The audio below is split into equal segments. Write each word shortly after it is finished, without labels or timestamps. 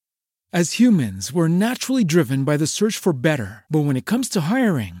As humans, we're naturally driven by the search for better. But when it comes to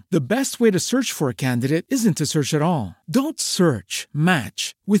hiring, the best way to search for a candidate isn't to search at all. Don't search,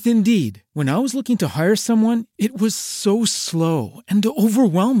 match with Indeed. When I was looking to hire someone, it was so slow and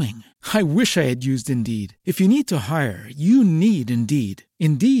overwhelming. I wish I had used Indeed. If you need to hire, you need Indeed.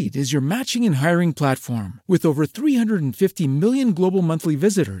 Indeed is your matching and hiring platform with over 350 million global monthly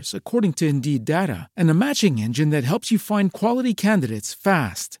visitors, according to Indeed data, and a matching engine that helps you find quality candidates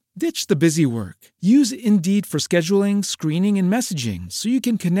fast. Ditch the busy work. Use Indeed for scheduling, screening, and messaging so you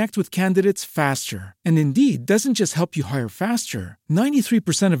can connect with candidates faster. And Indeed doesn't just help you hire faster.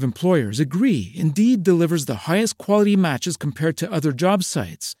 93% of employers agree Indeed delivers the highest quality matches compared to other job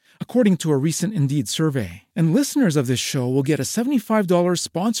sites, according to a recent Indeed survey. And listeners of this show will get a $75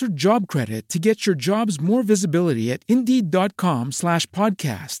 sponsored job credit to get your jobs more visibility at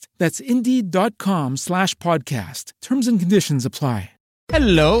Indeed.com/podcast. That's Indeed.com/podcast. Terms and conditions apply.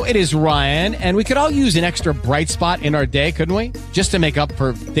 Hello, it is Ryan, and we could all use an extra bright spot in our day, couldn't we? Just to make up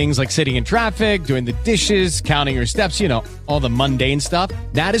for things like sitting in traffic, doing the dishes, counting your steps, you know, all the mundane stuff.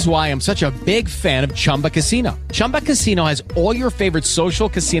 That is why I'm such a big fan of Chumba Casino. Chumba Casino has all your favorite social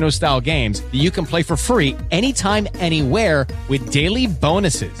casino-style games that you can play for free anytime, anywhere with daily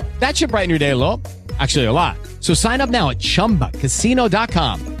bonuses. That should brighten your day a little. Actually, a lot. So sign up now at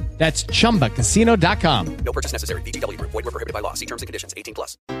ChumbaCasino.com. That's ChumbaCasino.com. No purchase necessary. VGW Group. Void where prohibited by law. See terms and conditions.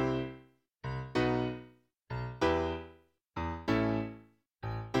 18+.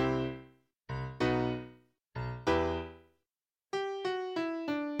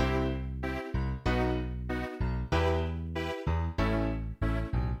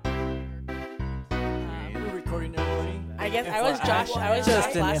 We're recording everybody. I guess I was Josh. I was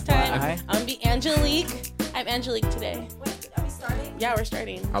Josh last time. I'm gonna be Angelique. I'm Angelique today. Wait, are we starting? Yeah, we're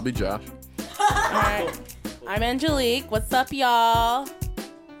starting. I'll be Josh. All right. I'm Angelique. What's up, y'all?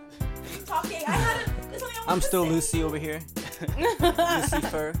 Talking. I'm still Lucy over here.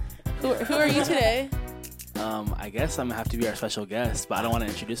 Lucifer. Who are you today? I guess I'm gonna have to be our special guest, but I don't want to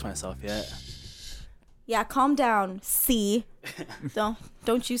introduce myself yet. Yeah, calm down. C.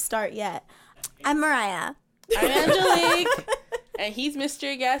 Don't you start yet. I'm Mariah. I'm Angelique. And he's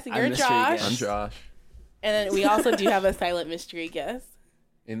mystery guest, and I'm you're mystery Josh. guest. I'm Josh. And then we also do have a silent mystery guest.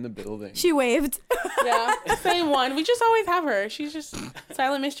 In the building. She waved. Yeah, same one. We just always have her. She's just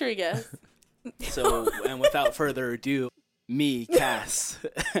silent mystery guest. So, and without further ado, me, Cass.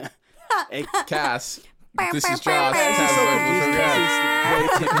 Hey, Cass. This is Josh.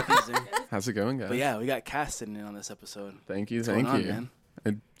 How's it going, guys? But yeah, we got Cass sitting in on this episode. Thank you. What's Thank going on, you. man?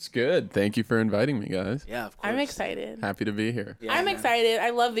 It's good. Thank you for inviting me, guys. Yeah, of course. I'm excited. Happy to be here. Yeah, I'm man. excited. I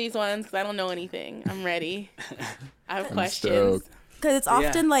love these ones because I don't know anything. I'm ready. I have questions. stoked. Because it's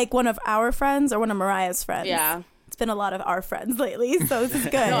often like one of our friends or one of Mariah's friends. Yeah. It's been a lot of our friends lately, so this is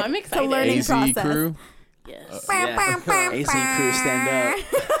good. No, I'm excited. It's a learning AZ process. crew. Yes. Yeah. AC crew, stand up.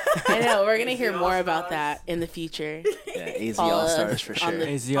 I know. We're going to hear more about that in the future. Yeah, AZ Follow All us Stars for on sure. the-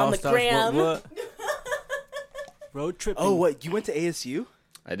 AZ on the All-Stars, gram. what? Road trip. Oh, what? You went to ASU?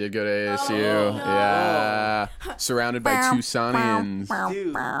 I did go to ASU. Yeah. Surrounded by Tucsonians.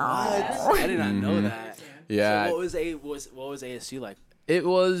 Dude, what? I did not know that. Yeah. So what was ASU like? It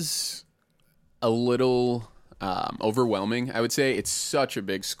was a little overwhelming, I would say. It's such a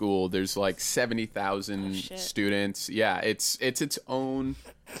big school. There's like 70,000 shit. students. Yeah, it's its own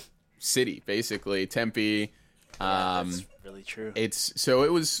city, basically. Tempe. That's really true.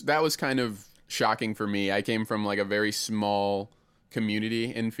 That was kind of shocking for me. I came from like a very small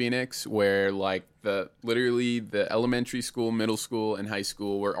community in Phoenix where like literally the elementary school, middle school, and high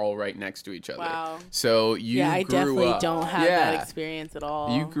school were all right next to each other. Wow. So I grew definitely up, don't have that experience at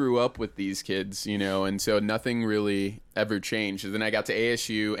all. You grew up with these kids, you know, and so nothing really ever changed. And then I got to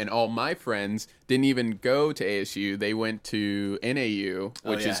ASU, and all my friends didn't even go to ASU. They went to NAU,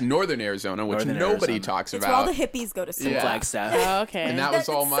 which is Northern Arizona, which Northern nobody Arizona. talks It's about. where all the hippies go to school. Yeah. Flagstaff. Oh, okay. And that was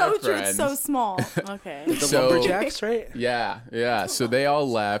all my so true. friends. It's so small. Okay. The So- Lumberjacks, right? Yeah. So they all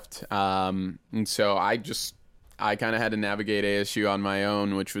left. And so I kind of had to navigate ASU on my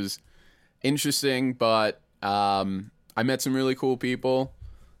own, which was interesting, but I met some really cool people.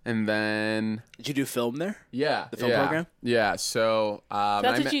 And then, Did you do film there? yeah. The film program? Yeah. So,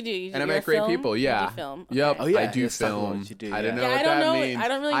 That's what you do. You and I you're met a great film? people. You Yeah. do film. Yep. Okay. Oh, yeah. I do Let's talk about film. what you do, I don't yeah. know Yeah, what I don't that know. means. I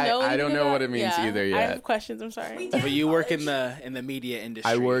don't really know. I anything don't know about- what it means yeah. either I yet. have questions. I'm sorry. But you work in the media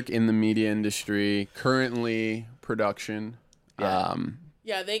industry. I work in the media industry, currently production. Yeah.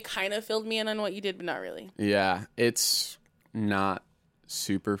 Yeah, they kind of filled me in on what you did, but not really. Yeah, it's not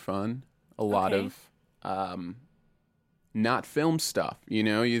super fun. A lot Okay. of not film stuff. You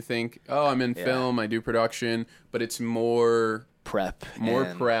know, you think, oh, I'm in film, I do production, but it's more prep. More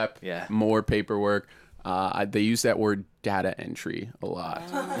and- prep. Yeah. More paperwork. They use that word data entry a lot.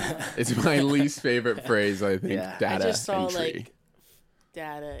 It's my least favorite phrase, I think. Yeah. Data I just saw entry. like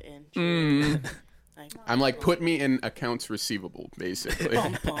data entry. Like, I'm like, put me in accounts receivable, basically.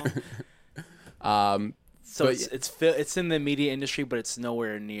 So But- it's in the media industry, but it's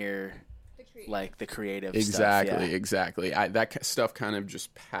nowhere near like the creative Exactly, stuff. Yeah. exactly. That stuff kind of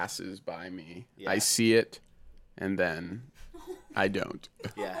just passes by me. Yeah. I see it, and then I don't.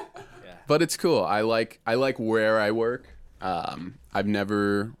 Yeah. But it's cool. I like where I work. I've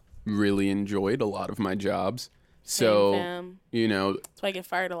never really enjoyed a lot of my jobs, so fam. you know, that's why I get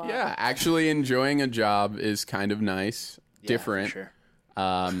fired a lot. yeah. Actually, enjoying a job is kind of nice, Yeah, different. For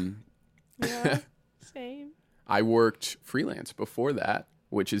sure. Yeah, same. I worked freelance before that,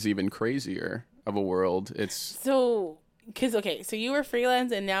 which is even crazier of a world. It's So, so you were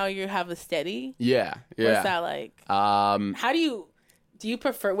freelance and now you have a steady. yeah. What's that like? How do you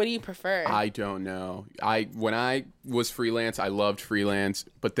prefer? What do you prefer? I don't know. When I was freelance, I loved freelance,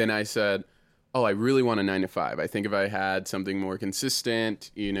 but then I said, "Oh, I really want a 9 to 5. I think if I had something more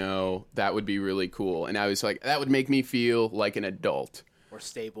consistent, that would be really cool." And I was like, that would make me feel like an adult. Or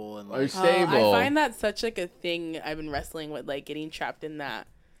stable and Or like stable. I find that such like a thing I've been wrestling with, like getting trapped in that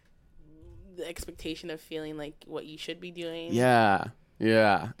the expectation of feeling like what you should be doing. Yeah.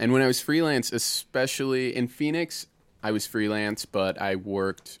 And when I was freelance, especially in Phoenix, I was freelance, but I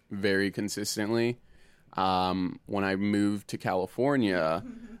worked very consistently. When I moved to California,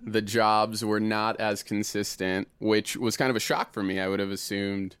 the jobs were not as consistent, which was kind of a shock for me. I would have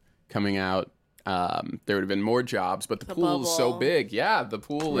assumed coming out, there would have been more jobs, but the pool is so bubble. big. Yeah, the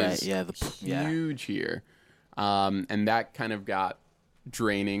pool Right, is yeah, huge here. And that kind of got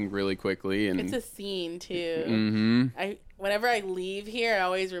draining really quickly. And It's a scene too. Whenever I leave here, I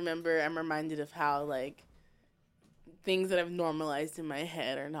always remember. I'm reminded of how like things that I've normalized in my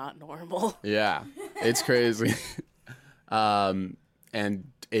head are not normal. yeah, it's crazy. And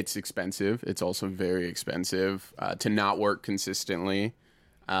it's expensive. It's also very expensive to not work consistently,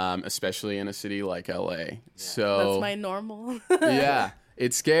 especially in a city like LA. So That's my normal. yeah,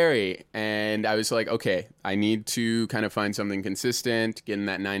 it's scary. And I was like, okay, I need to kind of find something consistent, get in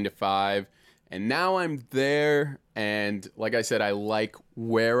that 9 to 5. And now I'm there. And like I said, I like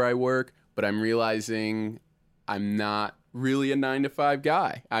where I work, but I'm realizing I'm not really a 9 to 5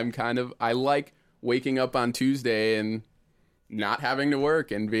 guy. I like waking up on Tuesday and not having to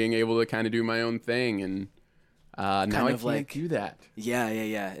work and being able to kind of do my own thing. And now I can't do that. Yeah.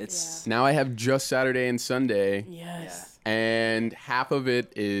 It's Now I have just Saturday and Sunday. Yes. And half of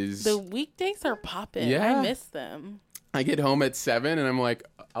it is The weekdays are popping. Yeah. I miss them. I get home at 7 and I'm like,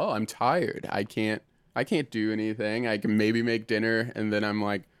 oh, I'm tired. I can't do anything. I can maybe make dinner and then I'm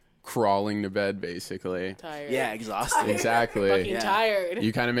like crawling to bed basically. Tired. yeah, exhausted. Exactly. Fucking tired.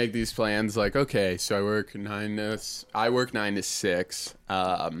 You kind of make these plans like, okay, so I work 9 to 6.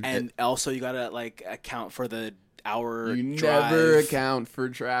 And also you gotta like account for the hour You drive. never account for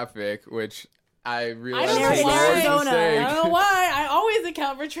traffic, which I I realize don't is know the why. worst Arizona. mistake. I don't know why. I always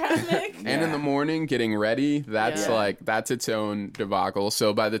account for traffic. And in the morning, getting ready, that's Yeah. that's its own debacle.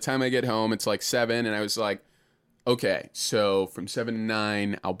 So by the time I get home, it's like 7, and I was like, okay, so from 7 to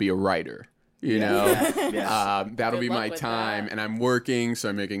 9, I'll be a writer. That'll Good be luck my with time, that. and I'm working, so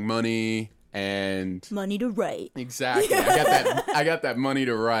I'm making money, and Money to write. exactly, I got that money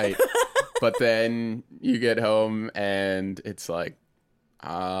to write. But then you get home, and it's like,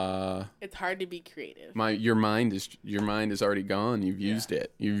 It's hard to be creative. your mind is already gone. You've used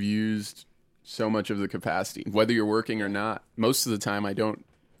it. You've used so much of the capacity, whether you're working or not. Most of the time, I don't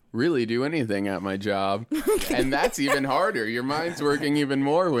really do anything at my job, and that's even harder. Your mind's working even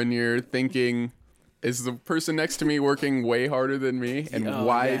more when you're thinking, is the person next to me working way harder than me, and Oh,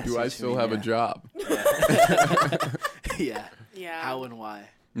 why yeah, I see do I what you still mean, have a yeah. job? Yeah. Yeah. How and why?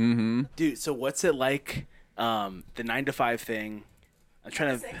 Mm-hmm. Dude, so what's it like? The 9 to 5 thing. I'm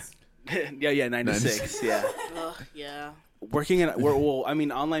trying to. yeah, 9 to 6. Yeah. Ugh, yeah. Working in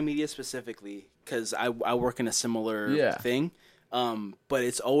online media specifically, because I work in a similar thing, but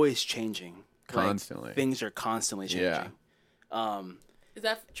it's always changing. Constantly. Like, things are constantly changing. Yeah. Is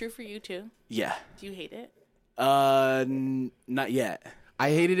that true for you too? Yeah. Do you hate it? Not yet. I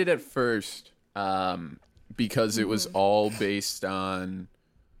hated it at first because it was all based on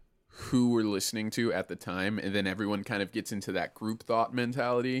who we're listening to at the time, and then everyone kind of gets into that group thought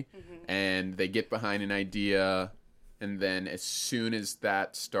mentality, and they get behind an idea, and then as soon as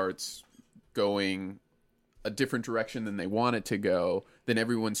that starts going a different direction than they want it to go, then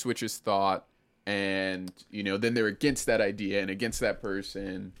everyone switches thought, and then they're against that idea and against that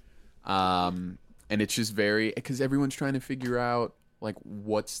person, and And it's just very, because everyone's trying to figure out like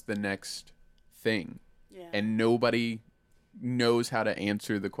what's the next thing, and nobody knows how to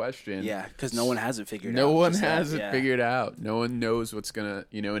answer the question. Yeah, because no one has it figured out. No one has it figured out. No one knows what's gonna,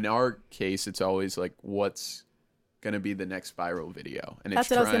 in our case, it's always like what's gonna be the next viral video, and That's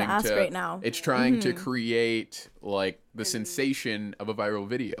what I was gonna ask right now. It's trying to create like the sensation of a viral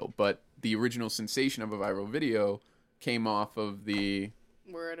video, but the original sensation of a viral video came off of the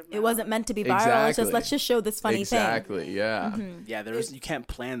word of mouth. It wasn't meant to be viral. It's just, let's just show this funny thing. Exactly, yeah. Yeah, you can't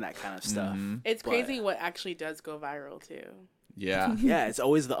plan that kind of stuff. It's crazy what actually does go viral too. Yeah. Yeah, it's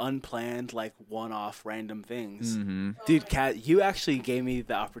always the unplanned, like one-off random things. Dude, Kat, you actually gave me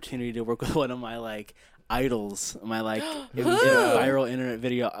the opportunity to work with one of my like idols, my like viral internet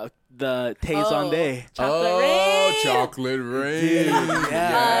video, the Tay Chocolate Rain. Chocolate Rain.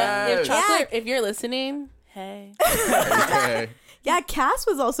 Yeah. If you're listening, hey. Okay. Yeah, Cass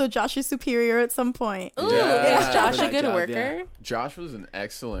was also Josh's superior at some point. Ooh, Yeah. is Josh a good job, worker? yeah. Josh was an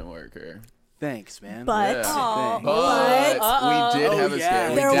excellent worker. Thanks, man. But Thanks. But we did have a yeah.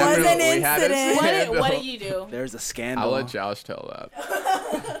 scandal. There was an We had a incident. scandal. What did you do? There's a scandal. I'll let Josh tell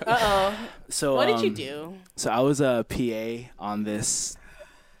that. So What did you do? So I was a PA on this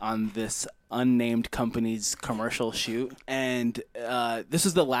unnamed company's commercial shoot, and this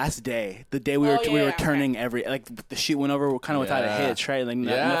was the last day. The day we were turning the shoot went over kind of without a hitch, right? Like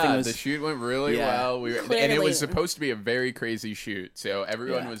nothing was. The shoot went really well. And it was supposed to be a very crazy shoot, so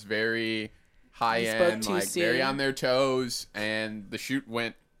everyone was very high end, like very on their toes, and the shoot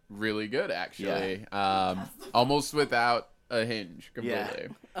went really good actually, almost without a hinge completely.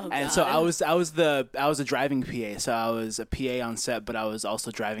 And so I was a driving PA, so I was a PA on set, but I was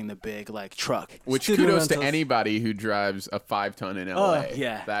also driving the big like truck. Which kudos to anybody who drives a 5-ton in LA.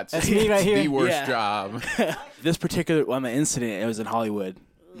 Yeah. That's me right here. the worst job. This particular incident, it was in Hollywood,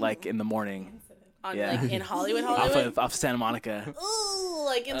 like in the morning. Like in Hollywood. Off Santa Monica. Ooh,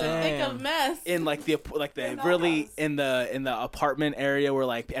 like in the thick of mess. In in the apartment area where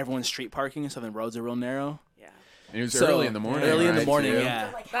like everyone's street parking, so the roads are real narrow. And it was early in the morning. Early in the right, morning, too?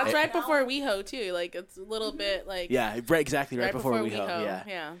 yeah. That's right before WeHo too. Like it's a little bit like right before WeHo.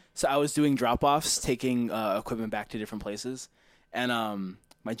 Yeah. So I was doing drop-offs, taking equipment back to different places, and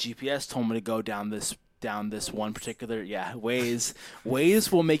my GPS told me to go down this one particular Waze.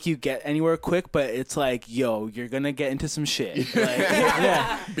 Waze will make you get anywhere quick, but it's like, yo, you're gonna get into some shit.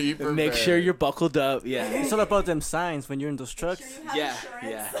 Like, Be prepared. make sure you're buckled up. Yeah, It's all about them signs when you're in those trucks. yeah.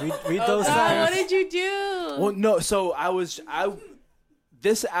 Read those What signs. did you do? Well, no. So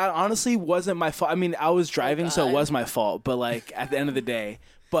this honestly wasn't my fault. I mean, I was driving, so it was my fault. But like at the end of the day,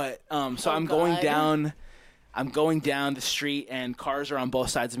 so I'm going down the street, and cars are on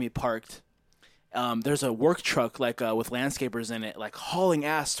both sides of me parked. There's a work truck with landscapers in it, like hauling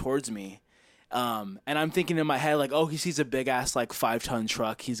ass towards me. And I'm thinking in my head, like, oh, he sees a big ass, like 5-ton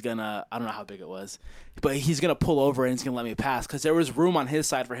truck. He's gonna, I don't know how big it was, but he's gonna pull over and he's gonna let me pass. Cause there was room on his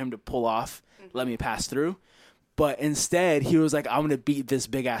side for him to pull off, let me pass through. But instead he was like, I'm gonna beat this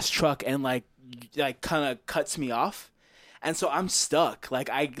big ass truck, and like kind of cuts me off. And so I'm stuck. Like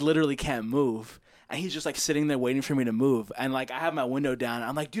I literally can't move. And he's just like sitting there waiting for me to move, and like I have my window down.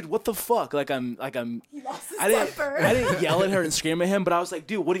 I'm like, dude, what the fuck? He lost his temper. I didn't yell at her and scream at him, but I was like,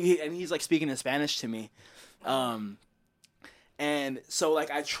 dude, what do you? And he's like speaking in Spanish to me, and so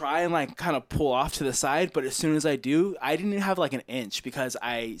like I try and like kind of pull off to the side, but as soon as I do, I didn't even have like an inch because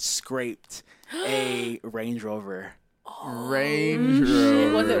I scraped a Range Rover. Range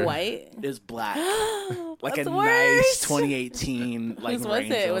Rover. Was it white? It was black, like That's a worse. nice 2018 like Whose was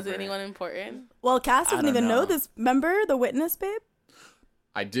Range it? Rover. Was it anyone important? Well, Cass doesn't don't even know know. this. Remember the witness, babe?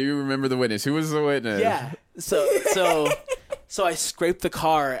 I do remember the witness. Who was the witness? Yeah. So I scrape the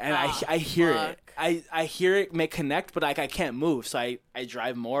car, and I hear fuck. it. I hear it make connect, but like I can't move, so I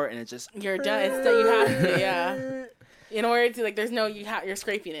drive more, and it just You're done. It's that you have to, yeah. In order to there's no you're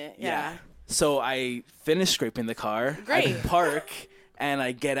scraping it. Yeah. So I finish scraping the car. Great. I park and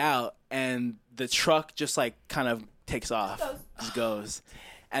I get out, and the truck just like kind of takes off, just goes.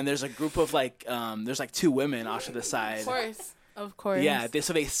 And there's a group of there's like 2 women off to the side. Of course. Yeah,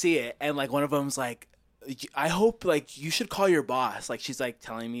 so they see it, and like one of them's like, I hope like you should call your boss. Like she's like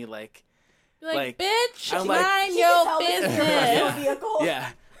telling me like bitch, I'm like- mind your business. yeah.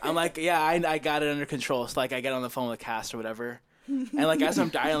 I'm like, yeah, I got it under control. So like I get on the phone with Cass or whatever. And like as I'm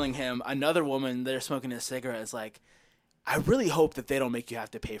dialing him, another woman there smoking a cigarette is like, I really hope that they don't make you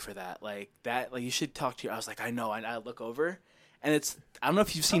have to pay for that. Like you should talk to you. I was like, I know. And I look over, and I don't know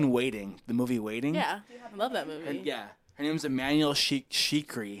if you've seen Waiting, the movie Waiting. Yeah, I love that movie. And, yeah. Her name's Emmanuel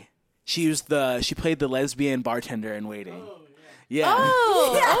Shikri. She played the lesbian bartender in Waiting. Yeah.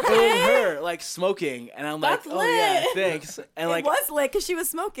 Oh, It was okay. her, like, smoking. And I'm That's like, oh, yeah, lit. thanks. And, like, it was lit because she was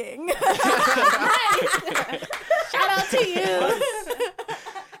smoking. Shout out to you.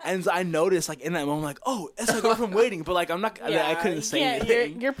 and I noticed, like, in that moment, like, oh, it's my girlfriend waiting. But, like, I'm not, I couldn't you say can't.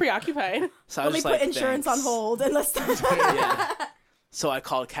 anything. You're preoccupied. So I Let was me just put like, insurance thanks. on hold and let's. Yeah. So I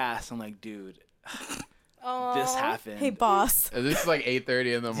called Cass. I'm like, dude, this happened. Hey, boss. This is like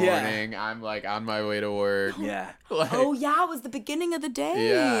 8:30 in the Yeah. morning. I'm like on my way to work. Yeah. Like, Oh yeah, it was the beginning of the day.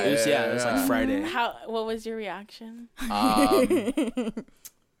 Yeah, It was like Friday. What was your reaction?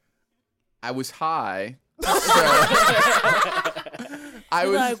 I was high. So I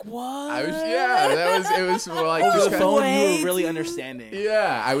was Like what? I was it was more like Over just the kinda- phone, you Wait. were really understanding.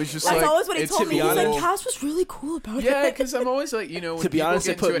 Yeah, I was just That's like always what he it's told me. He's cool. like, Cass was really cool about Yeah, it. because I'm always like, when To be people honest,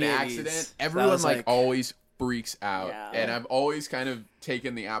 get it put into an me at accident, ease. everyone That was like like- always freaks out. Yeah. And I've always kind of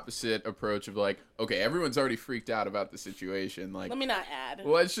taken the opposite approach of like, okay, everyone's already freaked out about the situation. Like, Let me not add.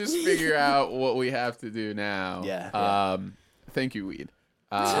 let's just figure out what we have to do now. Yeah. Thank you, weed.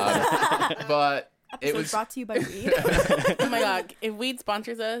 But it So was brought to you by weed. Oh my god! If weed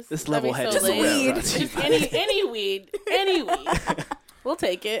sponsors us, This that'd be level-headed so Just lit. weed. Just any weed, we'll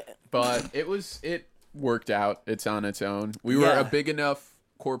take it. but it worked out. It's on its own. We were Yeah. a big enough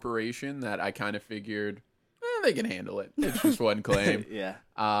corporation that I kind of figured they can handle it. It's just one claim. Yeah.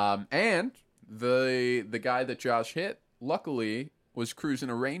 And the guy that Josh hit, luckily, was cruising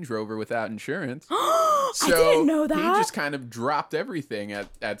a Range Rover without insurance. So didn't know that. He just kind of dropped everything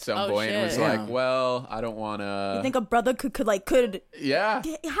at some Oh, point and was shit. like, Yeah. well, I don't want I to. think a brother could Yeah.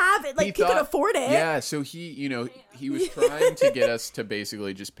 have it. Like he could thought- afford it. Yeah, so he was trying to get us to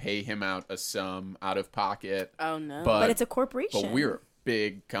basically just pay him out a sum out of pocket. Oh no! But it's a corporation. But we're a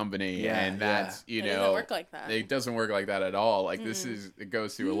big company, Yeah, and that's It doesn't work like that. It doesn't work like that at all. Like it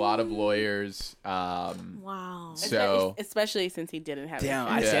goes through a lot of lawyers. Wow. So especially since he didn't have. Damn,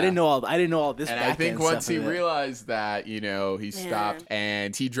 insurance. I didn't know all this. and I think back-end once stuff he of it. realized that, he stopped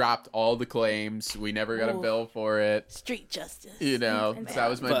and he dropped all the claims. We never got a Ooh. bill for it. Street justice. So that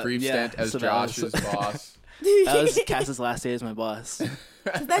was my But, brief yeah, stint as so that was- Josh's boss. That was Cass's last day as my boss.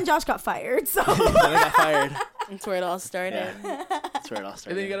 Then Josh got fired. So Then I got fired. That's where it all started. That's where it all And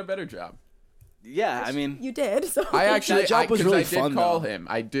started. then you got a better job. Yeah, I mean, you did. So I actually, That job was 'cause really I did fun, call though. him.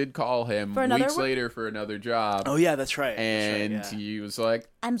 I did call him For another weeks one? later for another job. oh yeah, that's right. And That's right, yeah. he was like,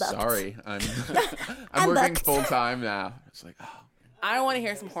 I'm booked. sorry, I'm I'm working booked. full time now. It's like, I want to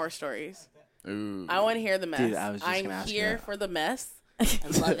hear some horror stories. ooh. I want to hear the mess. Dude, I was just I'm gonna ask you here that. for the mess. I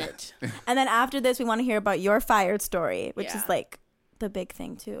love it. and then after this, we want to hear about your fired story, which Yeah. is like the big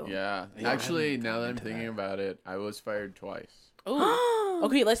thing too. Yeah. Yeah, I Actually, haven't now that I'm into thinking about it, I was fired twice. Ooh.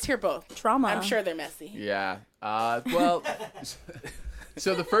 Okay, let's hear both. Trauma. I'm sure they're messy. Yeah. Well,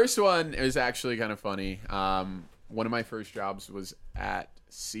 so the first one is actually kind of funny. One of my first jobs was at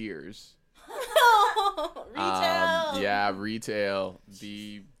Sears. Retail. Yeah, retail,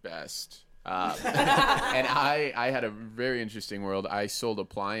 the best. And I had a very interesting world. I sold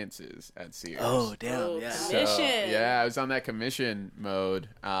appliances at Sears. Oh damn, Oh, yeah. So, commission. yeah, I was on that commission mode.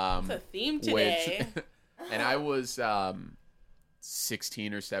 It's a theme today. And I was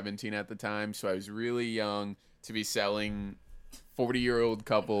 16 or 17 at the time, so I was really young to be selling 40-year-old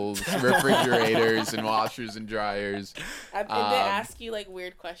couples refrigerators and washers and dryers. Did they ask you like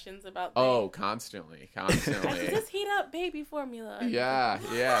weird questions about? Oh, constantly. Does this heat up baby formula?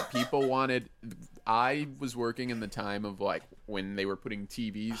 Yeah. People wanted. I was working in the time of like when they were putting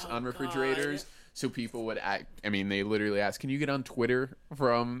TVs on refrigerators. God. So people would act. I mean, they literally asked, "Can you get on Twitter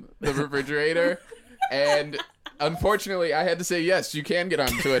from the refrigerator?" And unfortunately, I had to say, yes, you can get on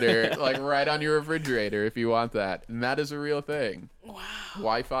Twitter, like right on your refrigerator if you want that. And that is a real thing. Wow.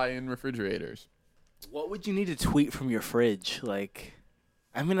 Wi-Fi in refrigerators. What would you need to tweet from your fridge? Like,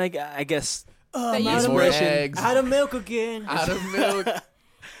 I mean, like, I guess. That you- Out of More milk. eggs. Out of milk again. Out of milk.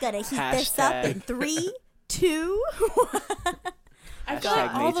 Gotta heat this up Hashtag. in 3, 2. I feel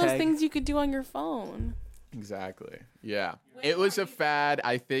like Hashtag all those Maytag. things you could do on your phone. Exactly. Yeah. It was a fad.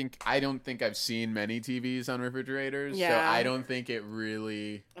 I don't think I've seen many TVs on refrigerators. So Yeah. I don't think it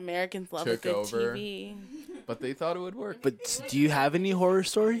really, Americans love a Took good over. TV. but they thought it would work. But do you have any horror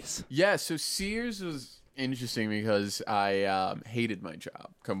stories? Yeah, so Sears was interesting because I hated my job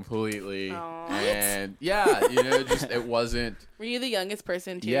completely. Aw. And yeah, just it wasn't. Were you the youngest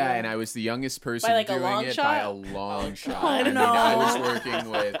person too? Yeah, and I was the youngest person By, like, a doing long it shot? by a long shot. God, I mean, no. I was working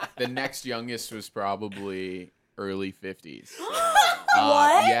with the next youngest was probably early 50s.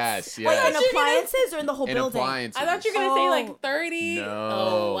 What? Yes, Wait, in yes. appliances or in the whole In building? appliances. I thought you were gonna say Oh. like 30. No,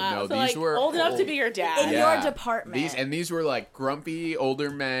 Oh wow. no, So these like were old enough to old. be your In dad. your department. These were like grumpy older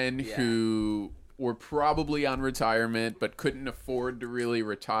men who were probably on retirement but couldn't afford to really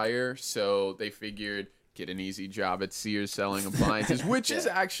retire, so they figured get an easy job at Sears selling appliances, which is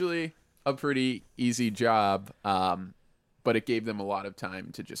actually a pretty easy job, but it gave them a lot of time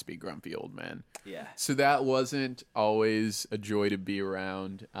to just be grumpy old men. Yeah. So that wasn't always a joy to be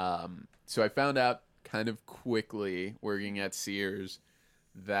around. So I found out kind of quickly working at Sears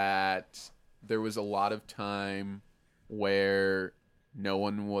that there was a lot of time where no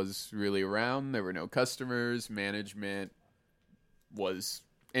one was really around. There were no customers. Management was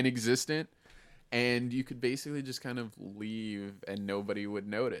inexistent. And you could basically just kind of leave and nobody would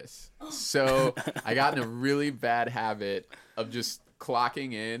notice. So I got in a really bad habit of just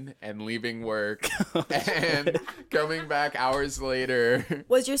clocking in and leaving work and coming back hours later.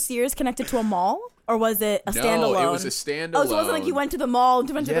 Was your Sears connected to a mall? Or was it a standalone? No, it was a standalone. Oh, so it wasn't like you went to the mall,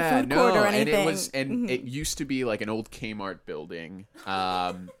 went to the food court or anything. And it used to be like an old Kmart building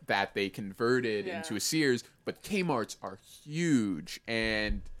that they converted into a Sears. But Kmarts are huge,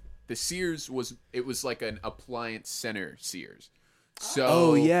 and the Sears was like an appliance center Sears.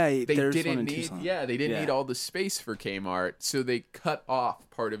 So they didn't need all the space for Kmart, so they cut off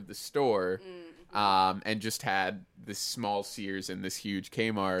part of the store and just had this small Sears and this huge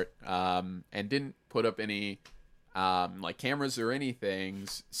Kmart, and didn't put up any like cameras or anything.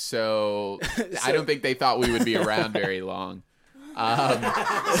 So I don't think they thought we would be around very long.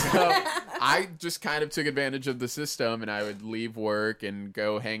 So I just kind of took advantage of the system, and I would leave work and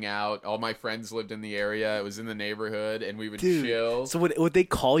go hang out. All my friends lived in the area. It was in the neighborhood, and we would chill. So would they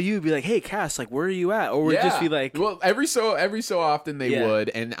call you and be like, "Hey, Cass, like, where are you at?" Or would it just be like, well, every so often they would,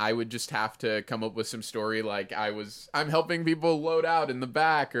 and I would just have to come up with some story like I'm helping people load out in the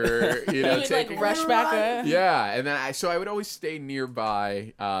back, or taking rush back. Yeah, and then I would always stay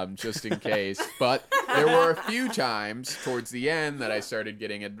nearby just in case. But there were a few times towards the end that I started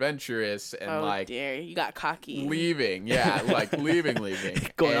getting adventurous and you got cocky. Leaving.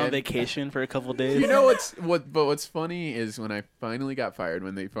 Going on vacation for a couple days. You know what's funny is when I finally got fired,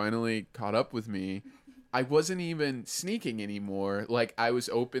 when they finally caught up with me, I wasn't even sneaking anymore. Like, I was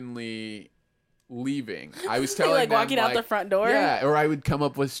openly leaving. I was telling them, walking out the front door. Yeah, or I would come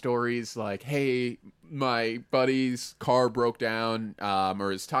up with stories like, "Hey, my buddy's car broke down,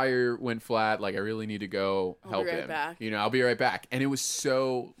 or his tire went flat. Like, I really need to go help him. Back. I'll be right back." And it was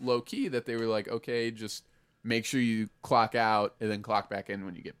so low key that they were like, "Okay, just make sure you clock out and then clock back in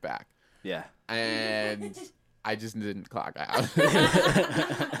when you get back." Yeah. And I just didn't clock out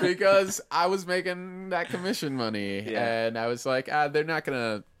because I was making that commission money, and I was like, they're not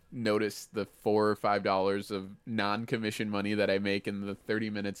gonna notice the $4 or $5 of non-commission money that I make in the 30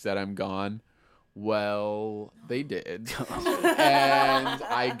 minutes that I'm gone. Well, they did. And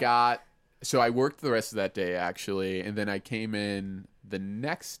so I worked the rest of that day, actually, and then I came in the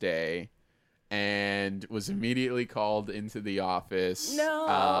next day and was immediately called into the office.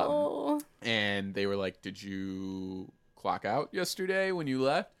 No. And they were like, "Did you clock out yesterday when you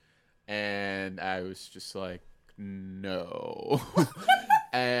left?" And I was just like, "No."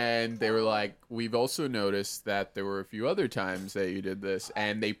 And they were like, "We've also noticed that there were a few other times that you did this."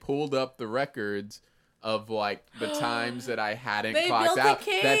 And they pulled up the records of like the times that I hadn't clocked out.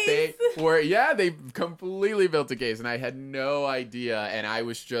 That they were, they completely built a case, and I had no idea. And I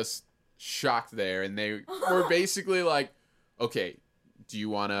was just shocked there. And they were basically like, "Okay, do you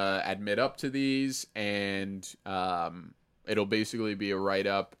want to admit up to these? And it'll basically be a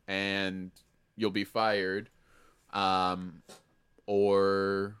write-up, and you'll be fired."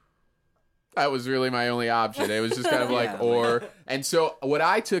 Or that was really my only option. It was just kind of and so what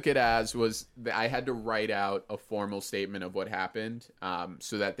I took it as was that I had to write out a formal statement of what happened,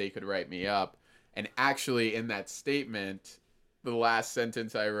 so that they could write me up. And actually in that statement, the last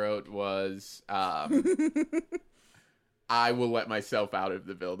sentence I wrote was, "I will let myself out of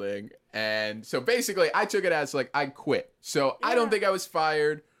the building." And so basically I took it as like I quit. So I don't think I was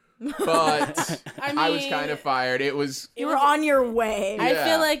fired. But I was kind of fired. You were on your way. I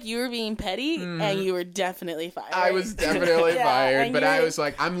feel like you were being petty, and you were definitely fired. I was definitely fired, but I was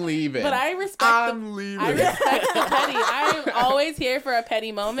like, "I'm leaving." But I respect I respect the petty. I'm always here for a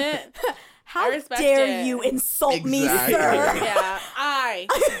petty moment. How dare you insult me, sir? Yeah, I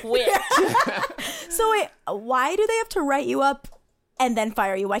quit. So wait, why do they have to write you up and then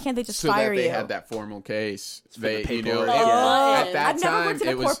fire you? Why can't they just fire you? So that they had that formal case. At that time, never worked in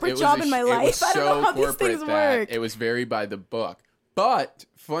a corporate job in my life. I don't know how these things work. It was very by the book. But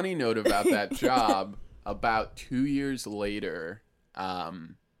funny note about that job, about 2 years later,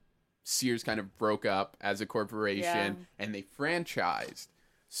 Sears kind of broke up as a corporation, and they franchised.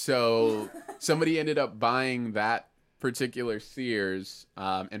 So somebody ended up buying that particular Sears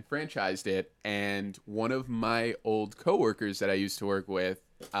and franchised it. And one of my old coworkers that I used to work with,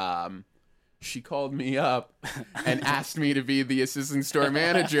 she called me up and asked me to be the assistant store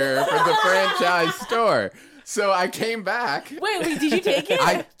manager for the franchise store. So I came back. Wait, did you take it?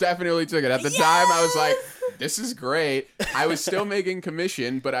 I definitely took it. At the time, I was like, this is great. I was still making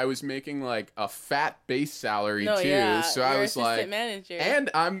commission, but I was making like a fat base salary too. Yeah, so I was like, manager. and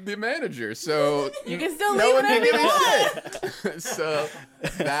I'm the manager, so you can still no leave one can whenever give you a want. shit. So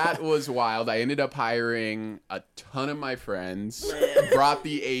that was wild. I ended up hiring a ton of my friends, brought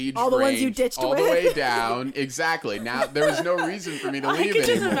the age All the range ones you ditched all the with. way down. Exactly. Now there was no reason for me to leave I could just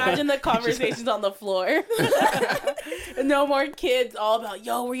anymore. imagine the conversations on the floor. No more kids all about,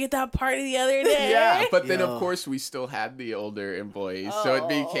 yo, were you at that party the other day? Yeah, but then of course we still had the older employees, so it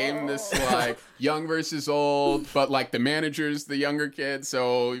became this like young versus old, but like the manager's the younger kid,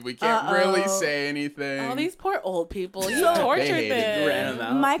 so we can't really say anything. All these poor old people. You They tortured hated me. Ran them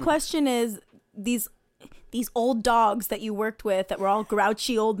out. My question is, these old dogs that you worked with that were all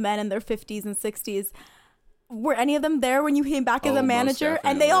grouchy old men in their 50s and 60s, were any of them there when you came back as a most manager?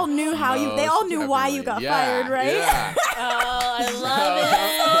 And definitely. they all knew how they all knew why you got fired, right? Yeah. Oh, I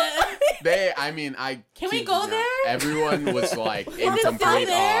love it. Can we kid go you not, there? Everyone was like in it still complete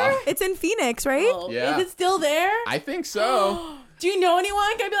there? awe. It's in Phoenix, right? Oh, Yeah. Is it still there? I think so. Do you know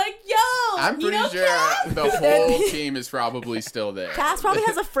anyone? Can I be like, yo, I'm pretty you know sure Kat? the whole team is probably still there. Cass probably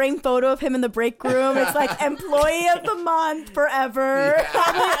has a framed photo of him in the break room. It's like employee of the month forever. Yeah.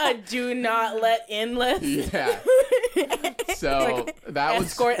 Probably a do not let in list. Yeah. So that was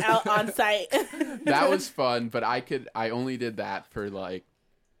Escort out on site. that was fun, but I only did that for like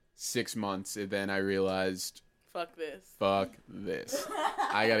 6 months, and then I realized, Fuck this. fuck this.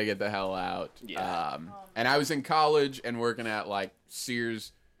 I gotta get the hell out. Yeah. And I was in college and working at like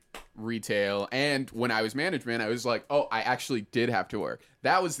Sears retail, and when I was management, I was like, oh, I actually did have to work.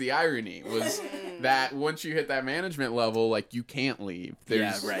 That was the irony, was that once you hit that management level, like you can't leave.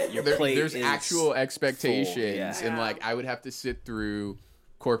 There's, Yeah, right. Your there- plate there's is actual expectations, full, yeah. and like I would have to sit through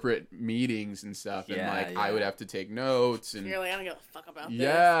corporate meetings and stuff, and Yeah, like yeah. I would have to take notes, and You're like, I don't give a fuck about this.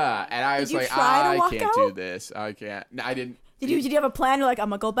 yeah, and I was you like, try to I walk can't do out? this. I can't. No, I didn't. Did you have a plan? You're like, I'm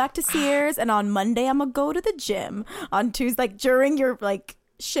gonna go back to Sears, and on Monday I'm gonna go to the gym. On Tuesday, like during your like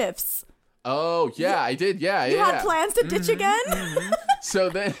shifts, Oh yeah, I did. Yeah, you yeah. had plans to ditch again. So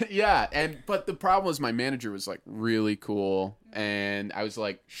then, yeah, but the problem was my manager was like really cool, and I was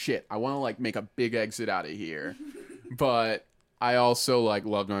like, shit, I want to like make a big exit out of here, but I also like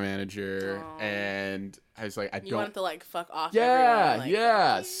loved my manager, and I was like, I You don't. wanted to like fuck off Yeah, everyone. Like,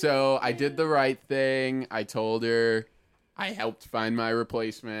 yeah. So I did the right thing. I told her. I helped find my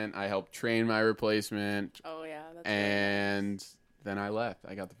replacement. I helped train my replacement, Oh yeah. That's and then I left.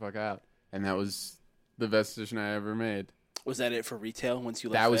 I got the fuck out, and that was the best decision I ever made. Was that it for retail once you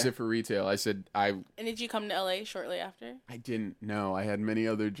left That was there? it for retail. I said And did you come to LA shortly after? I didn't know. I had many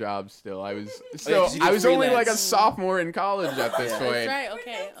other jobs still. I was yeah, 'cause you did I was only like a freelance. sophomore in college at this point. That's right.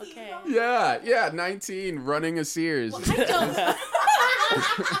 Okay. Okay. Yeah, 19, running a Sears.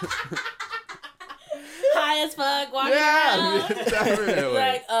 High as fuck, walking Yeah, around. definitely.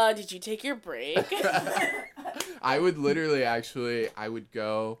 Like, did you take your break? I would literally I would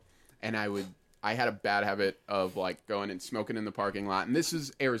go and I had a bad habit of like going and smoking in the parking lot. And this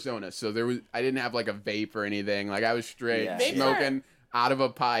is Arizona, so I didn't have like a vape or anything. Like I was straight Yeah. Vapes smoking out of a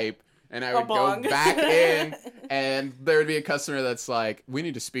pipe. And I would go bong. back in, and there would be a customer that's like, "We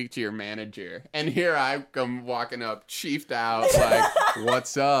need to speak to your manager." And here I come walking up, chiefed out, like,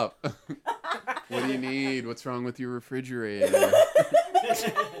 "What's up? What do you need? What's wrong with your refrigerator?"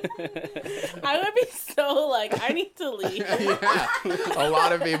 I would be so like, I need to leave. Yeah, a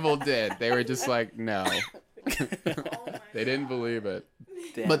lot of people did. They were just like, "No." They didn't believe it.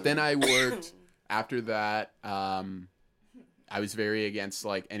 Damn. But then I worked after that. I was very against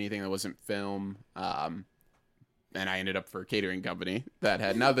like anything that wasn't film. And I ended up for a catering company that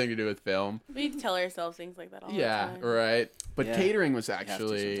had nothing to do with film. We tell ourselves things like that all Yeah, the time. right. But Yeah. catering was You have to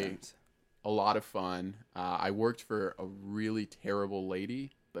actually sometimes. a lot of fun. I worked for a really terrible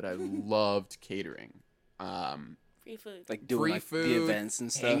lady, but I loved catering. Free food. Like doing Free like, food, the events and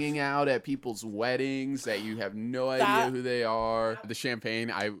stuff. hanging out at people's weddings that you have no idea That- who they are. The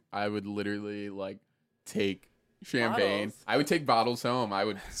champagne, I would literally like take champagne. Bottles. I would take bottles home. I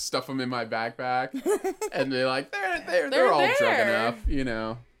would stuff them in my backpack, and be like, they're all drunk there. enough, you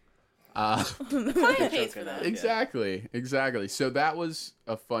know. Client pays for that. Exactly. So that was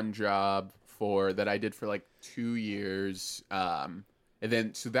a fun job that I did for like 2 years. And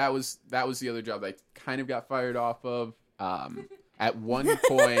then so that was the other job that I kind of got fired off of. At one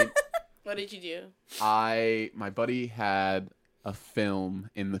point, What did you do? My buddy had a film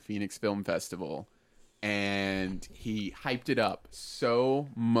in the Phoenix Film Festival, and he hyped it up so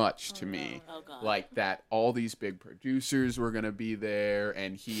much to me, like that all these big producers were gonna be there,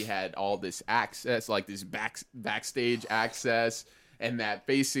 and he had all this access, like this backstage access, and that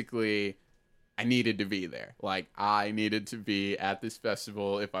basically I needed to be there. Like, I needed to be at this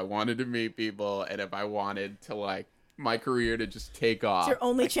festival if I wanted to meet people and if I wanted to, like, my career to just take off. It's your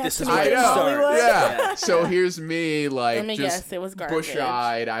only chance to this make is it in where it Hollywood. Yeah. So here's me, like, Let me just guess, it was garbage.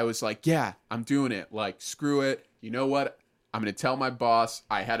 bush-eyed. I was like, yeah, I'm doing it. Like, screw it. You know what? I'm going to tell my boss.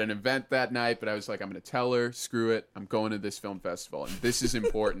 I had an event that night, but I was like, I'm going to tell her, screw it. I'm going to this film festival, and this is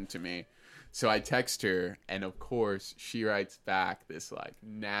important to me. So I text her, and of course, she writes back this, like,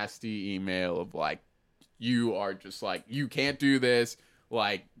 nasty email of, like, you are just, like, you can't do this.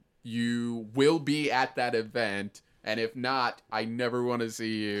 Like, you will be at that event, and if not, I never want to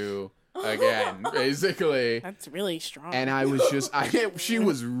see you again, basically. That's really strong. And I was just, she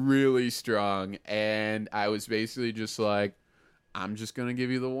was really strong, and I was basically just like, I'm just going to give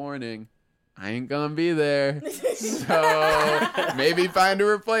you the warning. I ain't going to be there. So maybe find a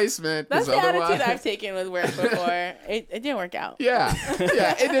replacement. That's the otherwise... attitude I've taken with work before. It didn't work out. Yeah,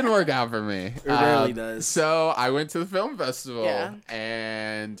 it didn't work out for me. It rarely does. So I went to the film festival, Yeah.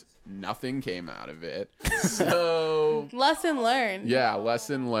 and nothing came out of it. So Lesson learned. yeah,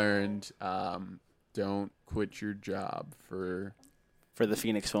 lesson learned. Don't quit your job for the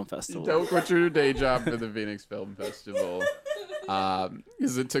Phoenix Film Festival. Don't quit your day job for the Phoenix Film Festival.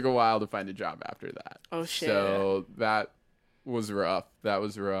 Because it took a while to find a job after that. Oh, shit. So that was rough.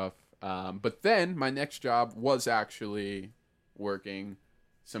 But then my next job was actually working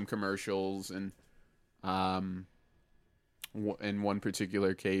some commercials and in one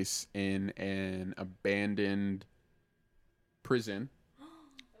particular case in an abandoned prison.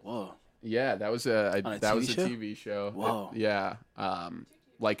 Whoa. Yeah, that was a TV show. Whoa. Yeah.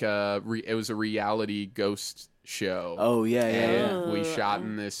 It was a reality ghost show. Oh yeah. And we shot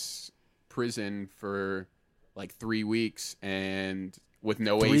in this prison for like 3 weeks, and with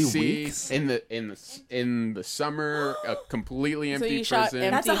no 3 AC weeks? in the summer, a completely empty you shot prison.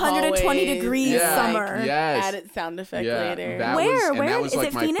 empty That's 120 hallways. degrees Yeah. summer. Yes. Added sound effect Yeah, later. that Where? was, and that was Is like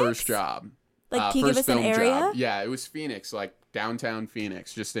it my Phoenix? first job. Like, can you give first us an film area? job. Yeah, it was Phoenix, like downtown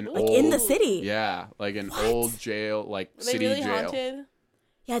Phoenix, just an Like old in the city? Yeah, like an old jail, like Were they city really jail. haunted?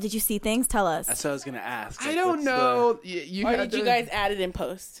 Yeah, did you see things? Tell us. That's what I was gonna ask. I Like, don't what's know. Or did you guys add it in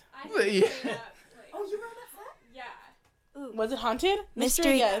post? Yeah. Was it haunted?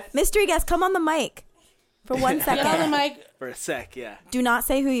 Mystery guest. Mystery guest, come on the mic for 1 Get on the second. mic. For a sec, yeah. Do not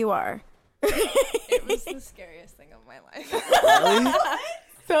say who you are. It was the scariest thing of my life.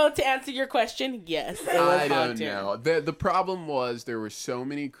 So to answer your question, yes, it was I don't haunted. know. The problem was there were so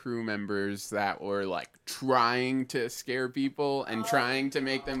many crew members that were like trying to scare people and trying to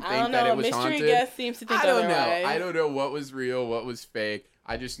make them I think don't that know. it was Mystery haunted. guest seems to think I don't otherwise. know. I don't know what was real, what was fake.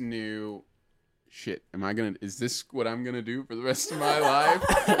 I just knew, shit, is this what I'm gonna do for the rest of my life?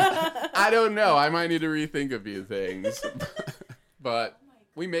 I don't know. I might need to rethink a few things. But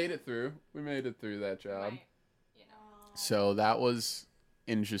we made it through. We made it through that job. So that was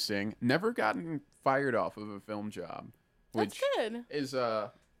interesting. Never gotten fired off of a film job, which That's good. is Yeah,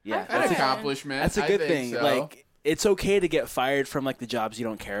 an five. accomplishment. that's a I good think thing. so. Like, it's okay to get fired from like the jobs you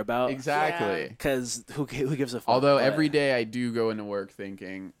don't care about. Exactly. Because who gives a fuck? Although But- every day I do go into work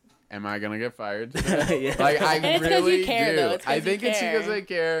thinking, am I gonna get fired today? Yeah. Like, I And it's 'cause you really care, do. though. It's 'cause I you think it's care. because I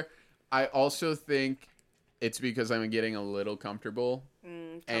care. I also think it's because I'm getting a little comfortable.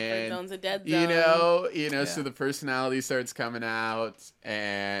 Comfort zone's a dead You zone. know, so the personality starts coming out,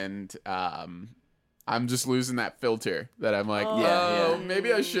 and I'm just losing that filter that I'm like, Yeah.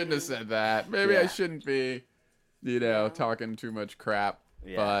 maybe I shouldn't have said that. Maybe I Yeah. shouldn't be, talking too much crap.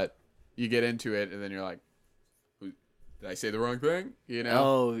 Yeah. But you get into it, and then you're like, did I say the wrong thing? You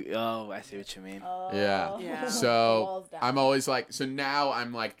know? Oh, I see what you mean. Yeah. Yeah. So Walls down. I'm always like, so now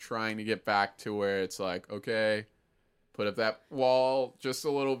I'm like trying to get back to where it's like, okay, put up that wall just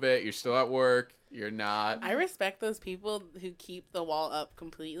a little bit. You're still at work. You're not. I respect those people who keep the wall up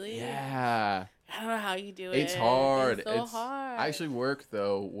completely. Yeah. I don't know how you do it. It's hard. It's so hard. I actually work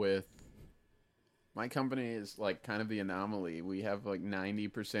though with my company is like kind of the anomaly. We have like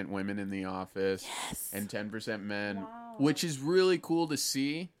 90% women in the office and 10% men, which is really cool to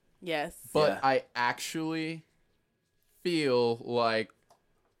see. Yes. But Yeah. I actually feel like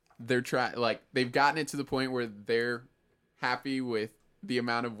they're they've gotten it to the point where they're happy with the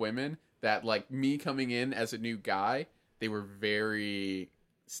amount of women that, like, me coming in as a new guy, they were very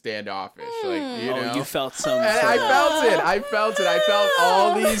standoffish. Like, you know. You felt some. And I felt it. I felt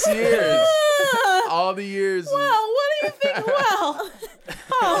all these years. All the years. Well, what do you think? Well,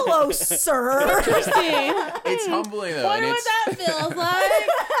 Hello, sir. interesting. It's humbling, though. Wonder And what that feels like.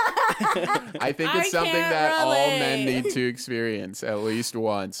 I think I it's something can't that all men relate. need to experience at least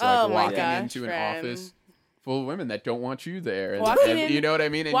once. Oh Like my walking gosh, into an friend. office full of women that don't want you there. And, Walking and in- you know what I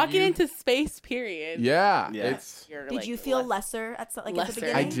mean? And Walking you- into space, period. Yeah. Yeah. It's. You're, Did like, you feel less- lesser at the lesser.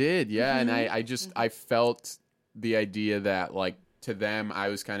 beginning? I did, yeah. And Mm-hmm. I just, I felt the idea that, like, to them, I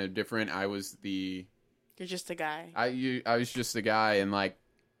was kind of different. I was You're just a guy. I was just a guy, and like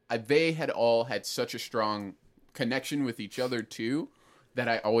they had all had such a strong connection with each other too, that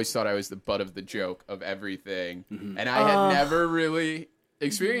I always thought I was the butt of the joke of everything, and I had never really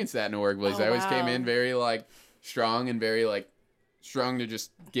experienced that in a workplace. Oh, I always came wow. in very like strong and very like strong to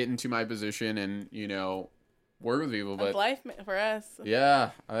just get into my position and work with people. But Life for us. yeah,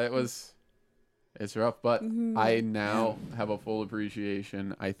 it's rough, but I now have a full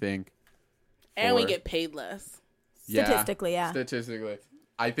appreciation, I think. And we for- get paid less. Statistically, yeah. Statistically.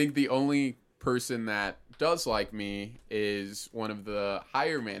 I think the only person that does like me is one of the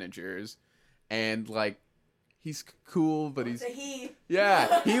higher managers, and like he's cool, but he's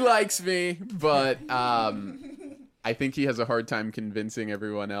yeah, he likes me, but I think he has a hard time convincing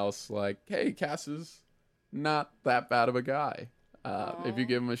everyone else like, hey, Cass is not that bad of a guy if you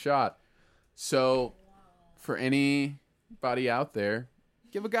give him a shot. So for anybody out there,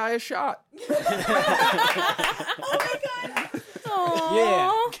 give a guy a shot.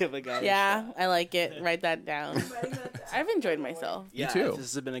 Yeah. Give a guy. Yeah, I like it. Write that down. I've enjoyed myself. Yeah, too.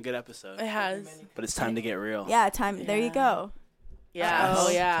 This has been a good episode. It has. But it's time to get real. Yeah, time. There you go. Yeah. Oh,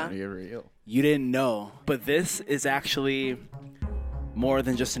 yeah. Be real. You didn't know, but this is actually more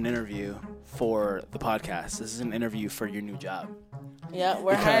than just an interview for the podcast. This is an interview for your new job. Yeah,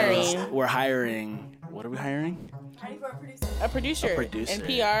 we're Because hiring We're hiring. What are we hiring? a producer. A producer. And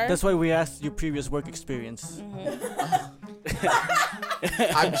PR. That's why we asked your previous work experience.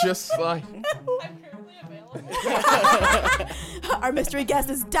 I'm just like, I'm currently available. Our mystery guest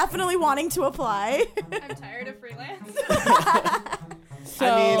is definitely wanting to apply. I'm tired of freelance. So,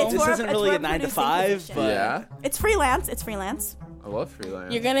 I mean, It's this for- isn't it's really for a a 9 to producing 5, position. but yeah, It's freelance. It's freelance. I love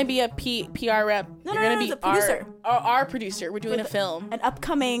freelance. you're going to be a PR rep. No, you're no, going no, to be the producer. our producer. We're doing a film. An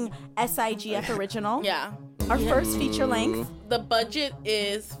upcoming SIGF original. Yeah. Our first feature length. The budget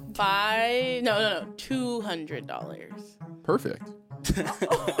is $200 Perfect.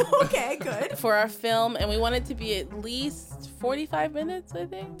 Okay, good. for our film, and we want it to be at least 45 minutes, I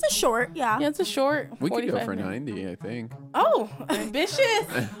think. It's a short, yeah. Yeah, it's a short. We could go 45 for minutes. 90, I think. Oh, ambitious.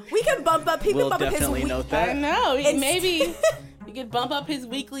 We can bump up. He can we'll bump up his definitely week. note I that. know. It's- Maybe you could bump up his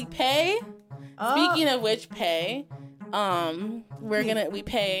weekly pay. Speaking of which, pay. We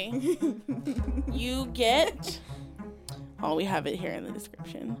pay. You get. Oh, we have it here in the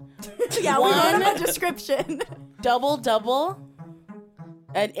description. Yeah, we One- wrote a description. Double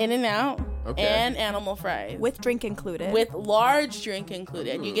at In-N-Out Okay. and animal fries With drink included. with large drink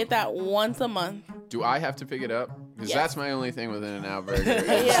included. You get that once a month. Do I have to pick it up? Because Yes. that's my only thing with In-N-Out Burger.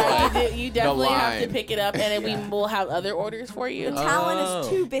 It's Yeah, like, you definitely have to line. pick it up, and then we will have other orders for you. Talon Oh. is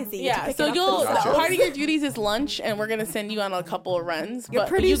too busy. to Yeah, pick so it up you'll themselves. Gotcha. part of your duties is lunch, and we're gonna send you on a couple of runs. Your but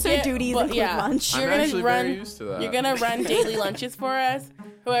producer you get, duties but include lunch. I'm You're gonna actually run. very used to that. You're gonna run daily lunches for us.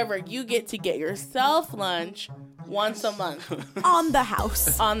 However, you get to get yourself lunch once a month On the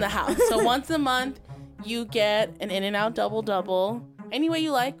house. on the house. So once a month, you get an In-N-Out double. Any way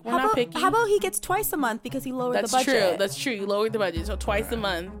you like. We're not picky. How about he gets twice a month because he lowered That's the budget? true. That's true. You lowered the budget, so twice a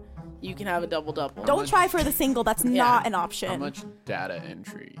month you can have a double. Don't try for the single. That's not an option. How much data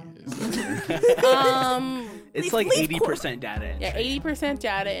entry is there? It's Leave- like leave 80% data entry. Yeah, 80%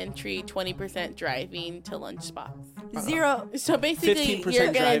 data entry, 20% driving to lunch spots. Zero. So basically, 15% you're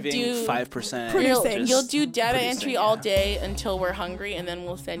gonna driving, do 5% Producing. You'll do data producing, entry yeah. all day until we're hungry, and then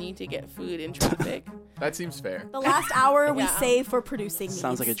we'll send you to get food in traffic. That seems fair. The last hour we Yeah. save for producing.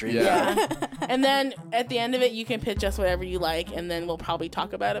 Sounds like a needs. dream. Yeah. And then at the end of it, you can pitch us whatever you like, and then we'll probably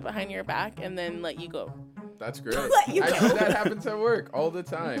talk about it behind your back, and then let you go. That's great. Let you Actually, go. that happens at work all the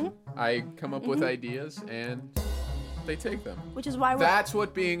time. Mm-hmm. I come up with ideas and they take them. Which is why we're. That's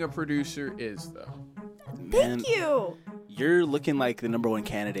what being a producer is, though. Thank you. You're looking like the #1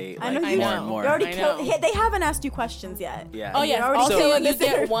 candidate. I Like, know you more know. and more. You already I killed. know. Hey, they haven't asked you questions yet. Yeah. Oh yes. already Also, killing you this get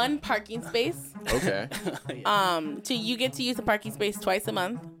interview. one parking space. Okay. So you get to use the parking space twice a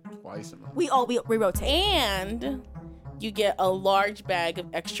month, Twice a month. We rotate. and you get a large bag of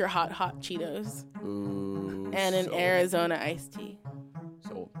extra hot Cheetos Ooh. and an sold. Arizona iced tea.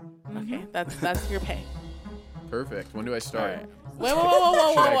 Sold. Okay, that's your pay. Perfect. When do I start? Alright. Whoa, whoa, whoa, whoa,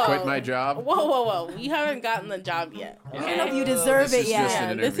 Should whoa, I whoa. quit my job? Whoa, whoa, whoa. You haven't gotten the job yet. I don't know if you deserve This it is just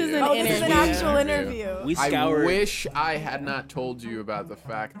yet. an This is interview. an Oh, this is an interview. actual interview. We I scoured. wish I had not told you about the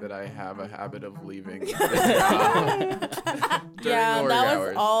fact that I have a habit of leaving the job during Yeah, work that hours.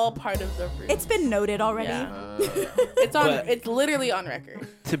 was all part of the room. It's been noted already. Yeah. It's It's literally on record.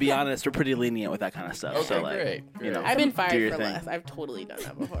 To be honest, we're pretty lenient with that kind of stuff. Okay, so like, great. you know, I've been do fired your for thing. less. I've totally done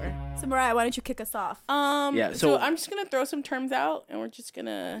that before. So Mariah, why don't you kick us off? Yeah, So so- I'm just gonna throw some terms out, and we're just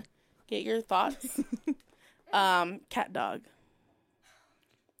gonna get your thoughts. Cat dog,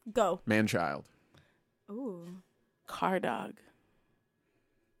 Go. Man-child. Ooh. car dog,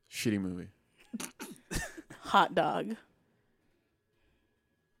 Shitty movie. hot dog,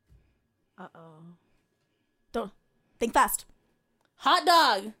 Don't think fast. hot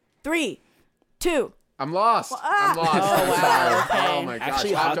dog. 3, 2. I'm lost. I'm lost. Oh, I'm wow. sorry. Okay. Oh my gosh.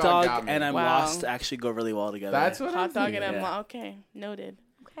 Actually, hot got dog me. and I'm Wow. lost actually go really well together. That's what I'm Hot dog and thinking. I'm okay. Noted.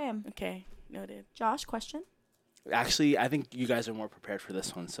 Okay. Okay, noted. Josh, question? Actually, I think you guys are more prepared for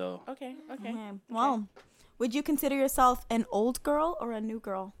this one. So Okay. Okay. Well, would you consider yourself an old girl or a new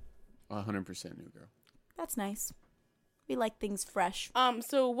girl? 100% new girl. That's nice. We like things fresh.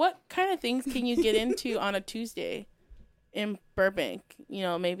 So what kind of things can you get into on a Tuesday in Burbank? You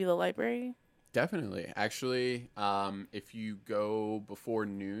know, maybe the library. Definitely. Actually, if you go before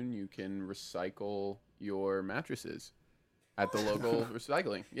noon, you can recycle your mattresses at the local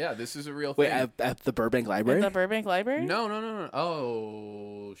recycling. Yeah, this is a real wait, thing. at the Burbank Library. The Burbank Library. No.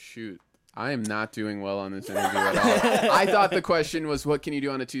 Oh, shoot. I am not doing well on this interview at all. I thought the question was, what can you do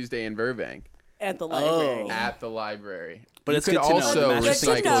on a Tuesday in Burbank? At the library. At the library. But you it's could good to know the also mattresses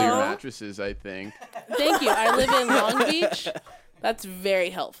recycle can your go. mattresses, I think. Thank you. I live in Long Beach. That's very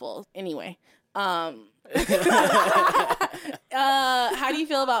helpful. Anyway, how do you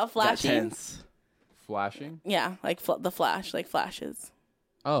feel about Got flashing? tense. Flashing? Yeah, like the flash, like flashes.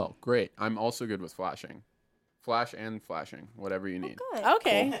 Oh, great. I'm also good with flashing. Flash and flashing, whatever you need. Good.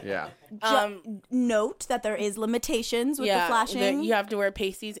 Okay. Yeah. Note that there is limitations with the flashing. You have to wear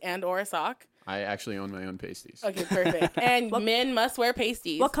pasties and or a sock. I actually own my own pasties. Okay, perfect. And men must wear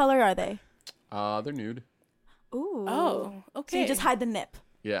pasties. What color are they? They're nude. Ooh. Oh, okay. So you just hide the nip.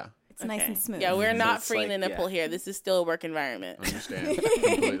 Yeah. It's nice and smooth. Yeah, we're not it's freeing the like- nipple here. This is still a work environment. Understand.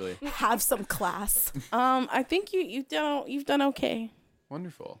 Completely. Have some class. I think you've done okay.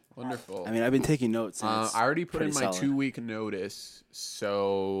 Wonderful. I mean, I've been taking notes. And it's I already put in pretty my solid. 2-week notice,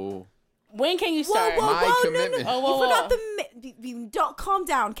 so When can you start? Whoa, My no, commitment. no. Oh, whoa, You forgot whoa. you don't calm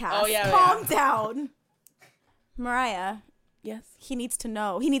down, Cass. Oh, yeah, calm down. Mariah, Yes. he needs to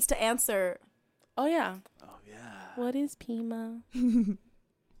know. He needs to answer. Oh yeah. Oh yeah. What is Pima?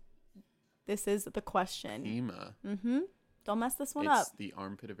 This is the question. EMA. Don't mess this one It's up. the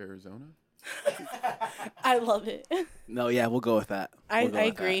armpit of Arizona. I love it. No, yeah, we'll go with that. I We'll go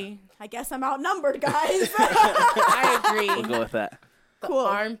with agree. I guess I'm outnumbered, guys. I That. agree. We'll go with that. The Cool.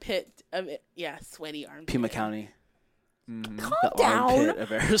 armpit of it. Yeah, sweaty armpit. Pima County, Calm the down. armpit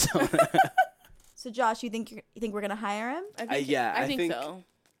of Arizona. So, Josh, you think we're gonna hire him? I think so.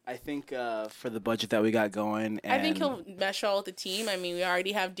 I think for the budget that we got going, and I think he'll mesh well with the team. I mean, we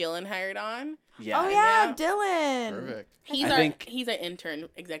already have Dylan hired on. Yeah. Oh yeah, Dylan. Perfect. He's I our intern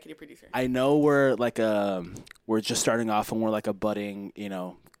executive producer. I know we're like we're just starting off and we're like a budding,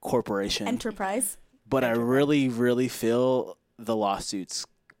 corporation. Enterprise. But I really, really feel the lawsuits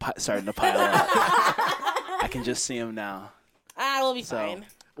starting to pile up. I can just see them now. We'll be So fine.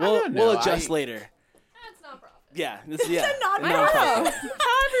 we'll don't know. adjust later. That's not profit. Yeah, yeah. Not I don't know how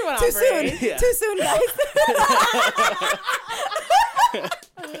everyone Too operates. soon. Yeah. Too soon, guys.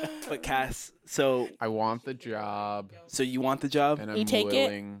 But Cass, so I want the job, you want the job and I'm You take it?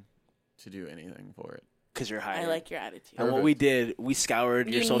 willing to do anything for it. because you're hired. I like your attitude. And what we did, we scoured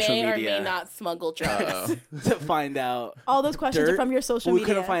your You social may or media may not smuggle drugs. to find out All those questions are dirt. from your social Well, we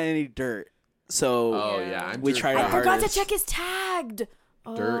media. couldn't find any dirt, so Oh yeah, I'm we dirt tried free. our I forgot to hardest. check his tagged.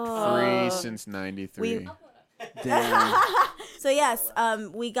 Dirt Oh. free since '93. Damn. So yes,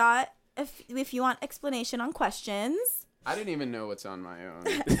 we got. If you want explanation on questions, I didn't even know what's on my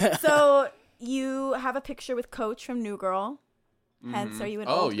own. so you have a picture with Coach from New Girl. Hence, are you an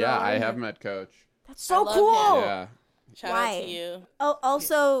Oh old yeah, girl? I have met Coach. That's so love cool. him. Yeah. Shout Why? out to you. Oh,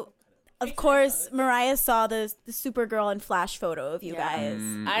 also, of course, Mariah saw the Supergirl and Flash photo of you guys.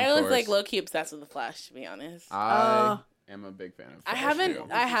 I Of was course. like low key obsessed with the Flash, to be honest. I am a big fan of. I Flash, too.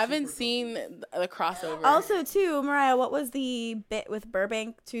 haven't seen the crossover. Also, too, Mariah, what was the bit with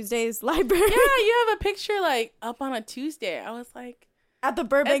Burbank Tuesday's library? yeah, you have a picture like up on a Tuesday. I was like, At the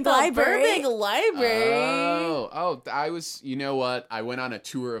Burbank At the Library. Burbank Library. I was. You know what? I went on a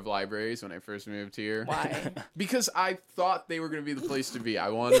tour of libraries when I first moved here. Why? Because I thought they were going to be the place to be. I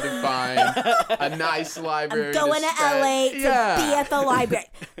wanted to find a nice library. I'm going to LA to be at the library.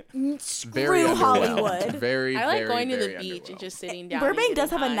 Screw Very underwhelmed. Hollywood. Very. I like very, going to the very beach and underwhelmed. just sitting down. Burbank and does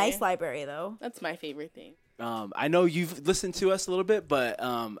have a getting nice high. library, though. That's my favorite thing. I know you've listened to us a little bit, but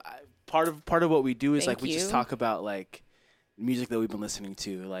part of what we do is Thank like we just you. talk about like music that we've been listening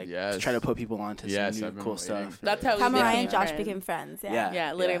to, like to try to put people onto Yes, some I've new been cool waiting stuff. for That's how we How Mariah became and Josh friends. became friends. Yeah. Yeah.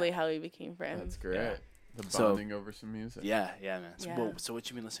 Yeah, literally how we became friends. That's great. Yeah. The So- bonding over some music. Yeah, man. So, Yeah. so what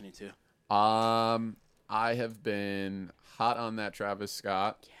you been listening to? I have been hot on that Travis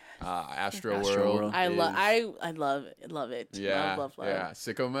Scott, Astro Astro World. World. I love is- love it. Yeah, Love. yeah.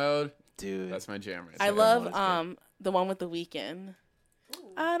 Sicko Mode. Dude. That's my jam right I there. love the one with The Weeknd.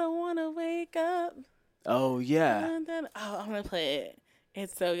 I don't wanna wake up. Oh yeah. Oh, I'm gonna play it.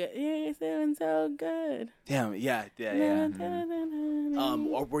 It's so good. You're doing so good. Damn, yeah.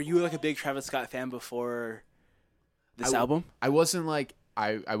 Or were you like a big Travis Scott fan before this album? I wasn't like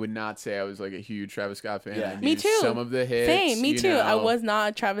I would not say I was like a huge Travis Scott fan. Yeah. I Me knew too. Some of the hits. Same, me you too. I know. was not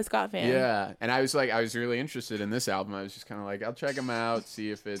a Travis Scott fan. Yeah, and I was really interested in this album. I was just kind of like, I'll check them out, see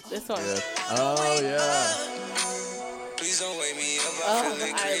if it's This one. good. Oh yeah. Oh,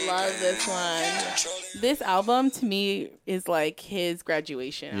 I love this one. This album to me is like his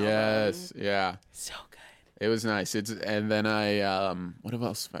graduation album. Yes, yeah. So good. It was nice. And then I what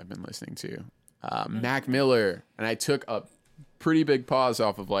else have I been listening to? Mac Miller, and I took a pretty big pause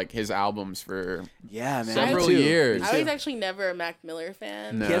off of like his albums for Yeah, man. several Me too. years. I was actually never a Mac Miller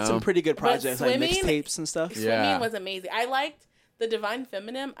fan. No. He had some pretty good But projects, like Swimming- mixtapes and stuff. Swimming Yeah. was amazing. I liked The Divine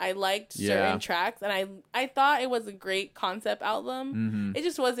Feminine. I liked certain Yeah. tracks, and I thought it was a great concept album. Mm-hmm. It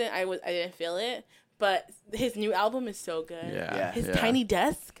just wasn't. I didn't feel it. But his new album is so good. Yeah, His yeah. Tiny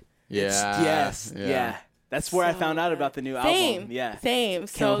Desk. Yeah. Yes. Yeah. That's where I So found out good. about the new Same. album. Yeah. Same. Came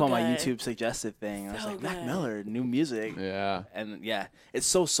So up on my good. YouTube suggested thing. I was So like, Mac good. Miller, new music. Yeah. And yeah, it's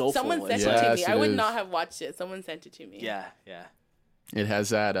so soulful. Someone sent It's it like- to Yes, me. I it would is. not have watched it. Someone sent it to me. Yeah, yeah. It has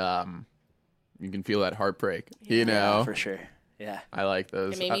that you can feel that heartbreak. You know. For sure. Yeah, I like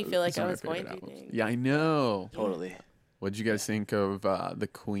those. It made me feel like some I of my was going favorite through albums. things. Yeah, I know. totally. What did you guys think of the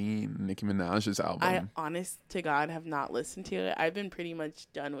Queen, Nicki Minaj's album? I, honest to God, have not listened to it. I've been pretty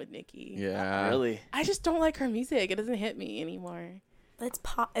much done with Nicki. yeah. Really? I just don't like her music. It doesn't hit me anymore. It's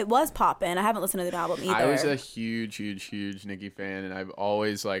pop. It was poppin'. I haven't listened to the album either. I was a huge Nicki fan, and I've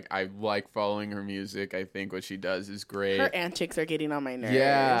always I like following her music. I think what she does is great. Her antics are getting on my nerves.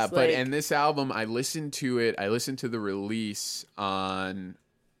 Yeah, but Like, and this album, I listened to it. I listened to the release on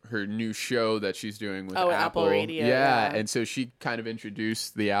her new show that she's doing with Apple Radio, yeah. and so she kind of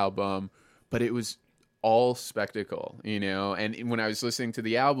introduced the album, but it was all spectacle, you know. And when I was listening to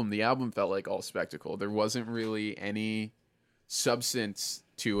the album felt like all spectacle. There wasn't really any substance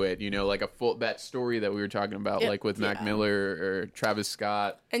to it, you know, like a full that story that we were talking about, Yeah, like with Mac yeah. Miller or Travis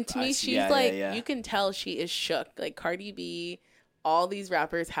Scott. and to I me, see. she's Yeah, like, yeah. you can tell she is shook. Like Cardi B, all these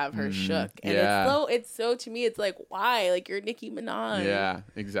rappers have her shook, and Yeah. it's so to me, it's like, why? Like you're Nicki Minaj. Yeah,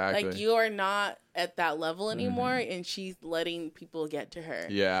 exactly. Like you are not at that level anymore, and she's letting people get to her.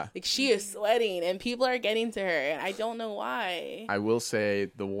 Yeah. Like she is sweating, and people are getting to her, and I don't know why. I will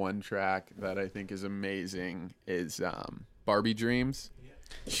say the one track that I think is amazing is Barbie Dreams.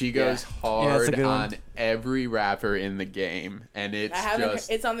 She goes Yeah, that's a hard good one. on every rapper in the game, and it's I haven't. just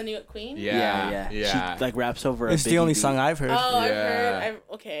It's on the new Queen. yeah. She like raps over. It's a the Biggie only beat. song I've heard. Oh, Yeah.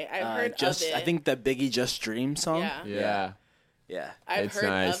 I've heard just of it. I think the Biggie Just Dream song. Yeah. yeah. Yeah. I've It's heard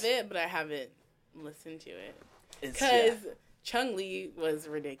nice. of it, but I haven't listened to it It's, because Chung Lee was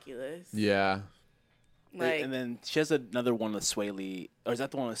ridiculous. Yeah. Like and then she has another one with Sway Lee. Or is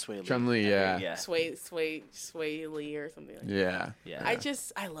that the one with Sway Lee? Chun-Li, I think, yeah. Sway Lee or something like that. Yeah. Yeah.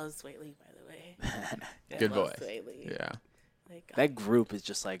 I love Sway Lee, by the way. Good I love boy. Sway Lee. Yeah. Like, That group is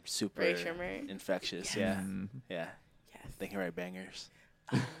just like super Ray Shrimmer. infectious. Yeah. Mm-hmm. Yeah. yes. They can write bangers.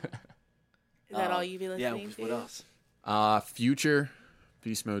 Is that all you be Yeah. listening to? What else? Future,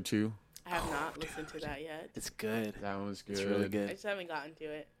 Beast Mode 2. I have not listened to that yet. It's good. That one was good. It's really I good. just haven't gotten to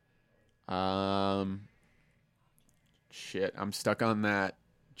it. Shit, I'm stuck on that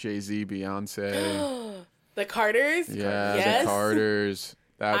Jay-Z, Beyonce. The Carters. Yeah, Yes. the Carters.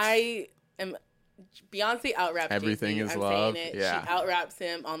 That's I am. Beyonce outraps Everything Jay-Z. is I'm Love. Saying it. Yeah. She outraps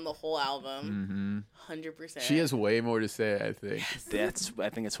him on the whole album. 100%. she has way more to say, I think. I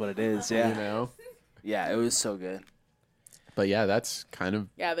think it's what it is. Yeah. You know? Yeah. It was so good. But yeah, that's kind of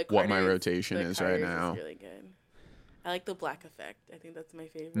Yeah, the what my Carters- rotation the is right Carters now. really good. I like the Black Effect. I think that's my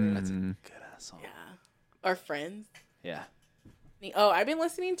favorite. Mm. That's a good ass song. Yeah. Or Friends. Yeah. Oh, I've been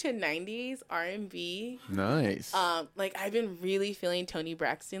listening to 90s R&B. Nice. Like I've been really feeling Toni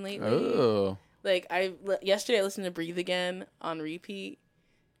Braxton lately. Oh. Like yesterday I listened to Breathe Again on repeat.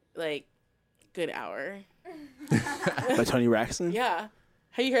 Like good hour. By Toni Braxton? Yeah.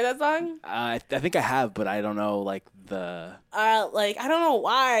 Have you heard that song? I think I have, but I don't know like the. Like I don't know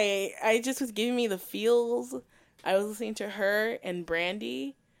why. I just was giving me the feels. I was listening to her and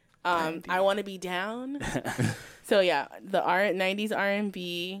Brandy. I Want to Be Down. So yeah, the 90s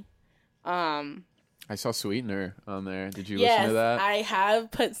R&B. I saw Sweetener on there. Did you Yes, listen to that? I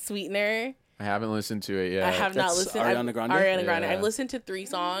have put Sweetener. I haven't listened to it yet. I have not listened. Ariana Grande? Ariana Grande. Yeah. I've listened to 3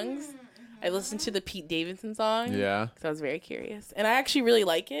 songs. I listened to the Pete Davidson song. Yeah. Because I was very curious. And I actually really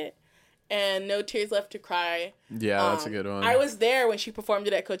like it. And No Tears Left to Cry. Yeah, that's a good one. I was there when she performed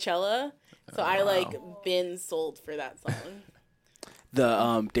it at Coachella. So I been sold for that song.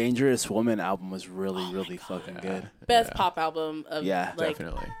 The Dangerous Woman album was really fucking good. Best pop album of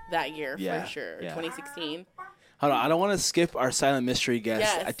definitely that year Yeah, for sure. yeah. 2016. Hold on, I don't want to skip our silent mystery guest.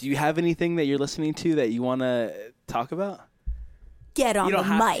 Yes. Do you have anything that you're listening to that you want to talk about? Get on You don't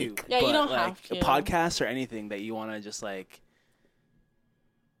the have mic. to. Yeah, you but, don't like, have to. A podcast or anything that you want to just like.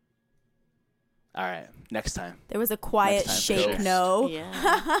 All right, next time. There was a quiet Next time, for shake sure. no.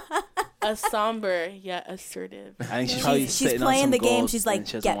 Yeah. A somber yet assertive. I think she's probably She's sitting on playing some the game. gold She's and like,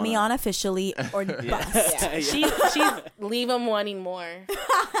 she doesn't get me wanna- on officially or bust. Yeah. She's leave them wanting more.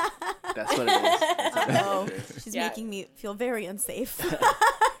 That's what it is. That's what Oh, it is. she's Yeah. making me feel very unsafe.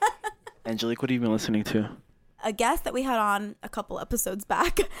 Angelique, what have you been listening to? A guest that we had on a couple episodes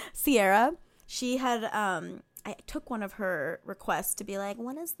back, Sierra, she had I took one of her requests to be like,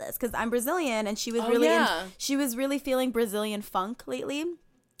 what is this? Because I'm Brazilian, and she was she was really feeling Brazilian funk lately,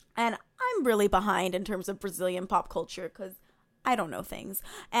 and I'm really behind in terms of Brazilian pop culture because I don't know things.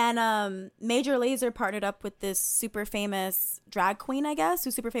 And Major Lazer partnered up with this super famous drag queen, I guess,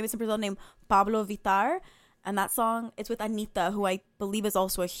 who's super famous in Brazil, named Pablo Vittar. And that song, it's with Anitta, who I believe is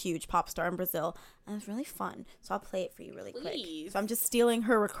also a huge pop star in Brazil. And it's really fun. So I'll play it for you really quick. So I'm just stealing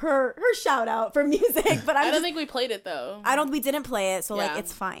her shout out for music. But I don't think we played it though. we didn't play it. So Yeah. like,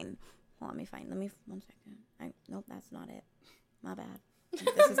 it's fine. Hold on, let me 1 second. Nope, that's not it. My bad.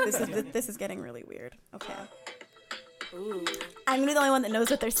 This is getting really weird. Okay. Ooh. I'm gonna be the only one that knows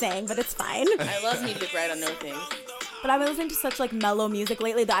what they're saying, but it's fine. I love music, right? I know things. But I've been listening to such like mellow music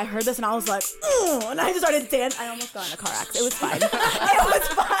lately that I heard this and I was like, ooh, and I just started dancing. I almost got in a car accident. It was fine. It was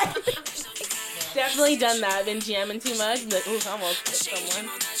fine. Definitely done that. Been jamming too much. Like, ooh, I almost hit someone.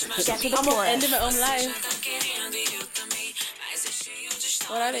 Get to the Almost chorus. ended my own life.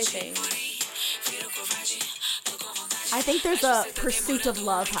 What are they saying? I think there's a pursuit of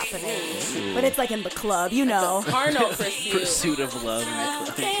love happening, but it's like in the club, you know. Carnal pursuit. Pursuit of love.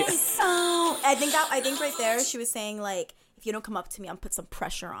 I think right there she was saying like, if you don't come up to me, I'm put some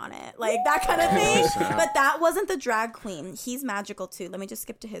pressure on it, like that kind of thing. But that wasn't the drag queen. He's magical too. Let me just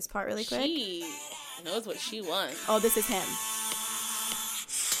skip to his part really quick. She knows what she wants. Oh, this is him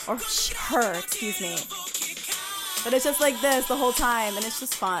or her. Excuse me. But it's just like this the whole time, and it's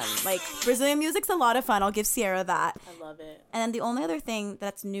just fun. Like, Brazilian music's a lot of fun. I'll give Sierra that. I love it. And then the only other thing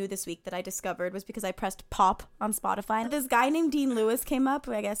that's new this week that I discovered was because I pressed pop on Spotify. This guy named Dean Lewis came up.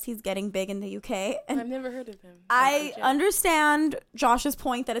 I guess he's getting big in the UK. And I've never heard of him. I understand Josh's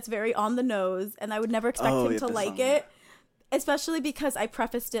point that it's very on the nose, and I would never expect him to like it. Especially because I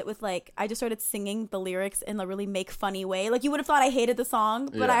prefaced it with like, I just started singing the lyrics in a really make funny way. Like, you would have thought I hated the song,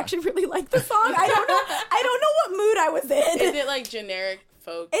 but I actually really like the song. I don't know what mood I was in. Is it like generic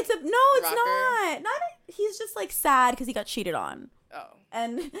folk? It's rocker? not. He's just like sad because he got cheated on. Oh.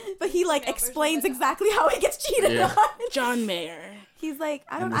 But he like explains exactly how he gets cheated on. John Mayer. He's like,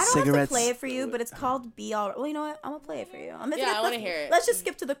 I don't have to play it for you, but it's called Be All. Well, you know what? I'm gonna play it for you. I want to hear it. Let's just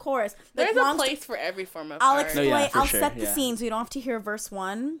skip to the chorus. There's a place for every form of I'll art. explain. I'll set the scene so you don't have to hear verse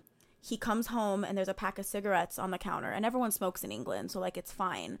 1. He comes home and there's a pack of cigarettes on the counter, and everyone smokes in England, so like it's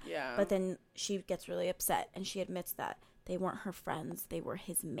fine. Yeah. But then she gets really upset, and she admits that they weren't her friends; they were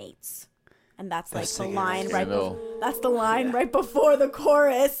his mates, and that's like the line right. That's the line right before the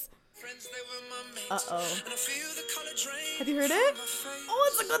chorus. Uh-oh. Have you heard it? Oh,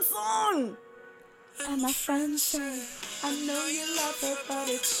 it's a good song. And my friends say, I know you love her, but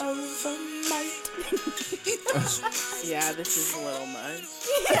it's over, mate. Yeah, this is a little much.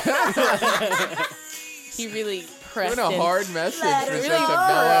 He really pressed in. What a hard message for Really such a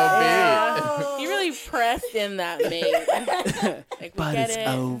mellow beat. He really pressed in that mate. Like, But get it's it.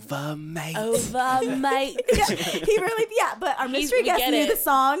 over, mate. Over, mate. He really, but our mystery we guest get knew it. the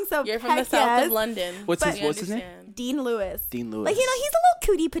song, so You're from the heck south yes. of London. What's his We name? understand. Dean Lewis. Dean Lewis. Like, he's a little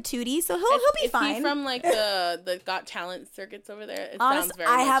cootie patootie, so he'll be fine. Is he from like the Got Talent circuits over there? It sounds very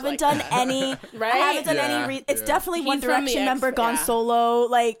I much haven't like done that. any. Right? I haven't done any. It's definitely One He's from the Direction member gone yeah. solo.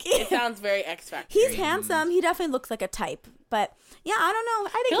 Like, it sounds very X Factor. He's handsome. He definitely looks like a type. But yeah, I don't know.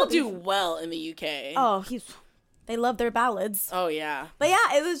 I think he'll do well in the UK. Oh, they love their ballads. Oh yeah. But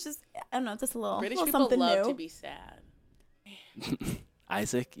yeah, it was just, I don't know, just a little, British little people something love new. to be sad.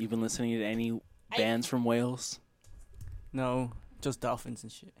 Isaac, you been listening to any bands from Wales? No, just dolphins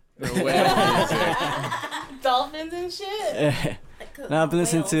and shit. Dolphins and shit. No, I've been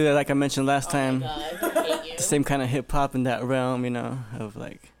listening to, like I mentioned last time, the same kind of hip hop in that realm, of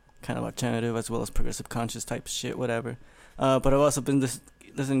like kind of alternative as well as progressive conscious type shit, whatever. But I've also been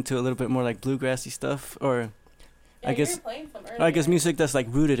listening to a little bit more like bluegrassy stuff, or I guess music that's like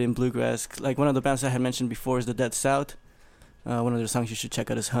rooted in bluegrass. Like one of the bands I had mentioned before is the Dead South. One of their songs you should check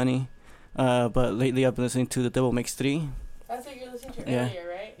out is Honey. But lately I've been listening to the Devil Makes Three. That's what you're listening to earlier,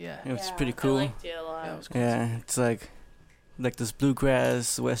 right? Yeah. It was pretty cool. I liked it a lot. Yeah, it was cool. Yeah, it's like this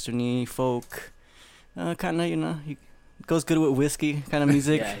bluegrass, westerny, folk, kind of, it goes good with whiskey kind of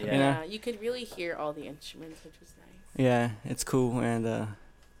music. Yeah, you could really hear all the instruments, which was nice. Yeah, it's cool, and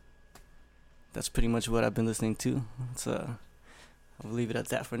that's pretty much what I've been listening to. So I'll leave it at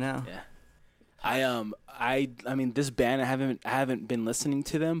that for now. Yeah. I mean, this band, I haven't been listening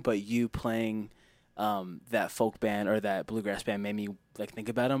to them, but you playing that folk band or that bluegrass band made me like think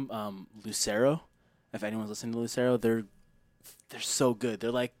about them. Lucero, if anyone's listening to Lucero, they're so good.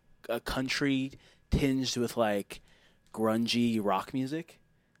 They're like a country tinged with like grungy rock music.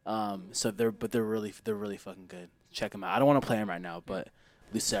 So they're really fucking good. Check them out. I don't want to play them right now, but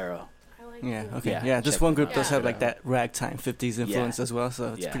Lucero. Yeah. Okay. Yeah. This one group does have like that ragtime 50s influence as well,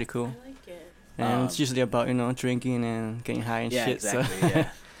 so it's pretty cool. I like it. And it's usually about drinking and getting high and shit. Exactly, so.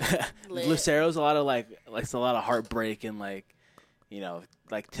 Lucero's a lot of like a lot of heartbreak and like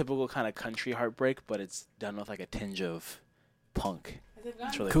typical kind of country heartbreak, but it's done with like a tinge of punk.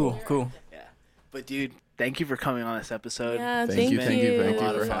 It's really cool. Yeah. But dude, thank you for coming on this episode. Yeah, thank you for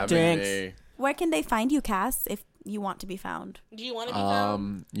having me. Where can they find you, Cass, if you want to be found? Do you want to be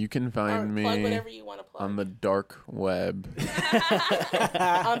found? You can find me plug whatever you want to plug. on the dark web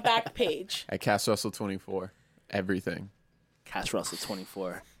on Backpage at Cass Russell 24. Everything. Cass Russell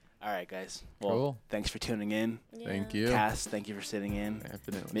 24. All right, guys. Well, cool. Thanks for tuning in. Yeah. Thank you. Cass, thank you for sitting in.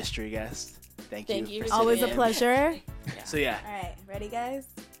 Definitely. Mystery guest, thank you. you For for Always a in. pleasure. So yeah. All right, ready, guys?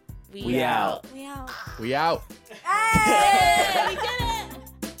 We out. We out. We out. Hey! We did it.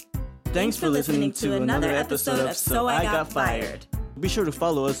 Thanks for listening to another episode of So I Got Fired. Be sure to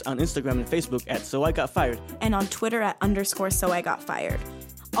follow us on Instagram and Facebook at So I Got Fired. And on Twitter at _So I Got Fired.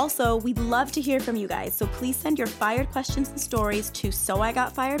 Also, we'd love to hear from you guys, so please send your fired questions and stories to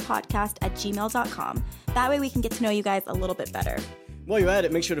soigotfiredpodcast@gmail.com. That way we can get to know you guys a little bit better. While you're at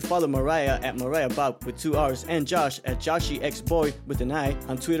it, make sure to follow Mariah at Mariah Bob with 2 R's and Josh at JoshyXBoy with an I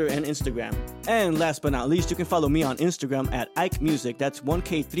on Twitter and Instagram. And last but not least, you can follow me on Instagram at Ike Music. That's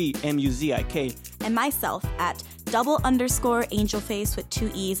 1K3MUZIK. And myself at _Angelface with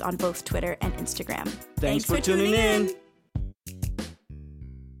 2 E's on both Twitter and Instagram. Thanks for tuning in.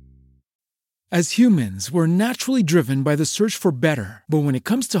 As humans, we're naturally driven by the search for better. But when it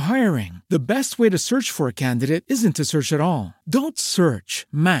comes to hiring, the best way to search for a candidate isn't to search at all. Don't search,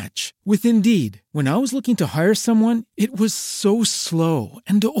 match with Indeed. When I was looking to hire someone, it was so slow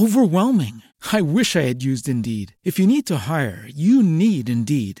and overwhelming. I wish I had used Indeed. If you need to hire, you need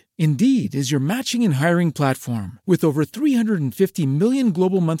Indeed. Indeed is your matching and hiring platform with over 350 million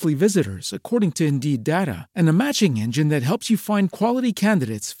global monthly visitors, according to Indeed data, and a matching engine that helps you find quality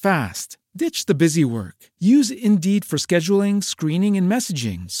candidates fast. Ditch the busy work. Use Indeed for scheduling, screening, and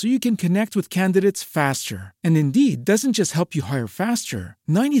messaging so you can connect with candidates faster. And Indeed doesn't just help you hire faster.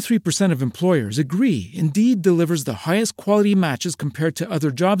 93% of employers agree Indeed delivers the highest quality matches compared to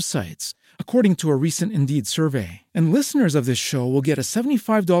other job sites, according to a recent Indeed survey. And listeners of this show will get a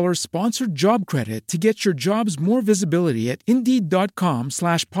 $75 sponsored job credit to get your jobs more visibility at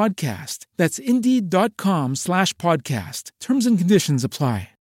Indeed.com/podcast. That's Indeed.com/podcast. Terms and conditions apply.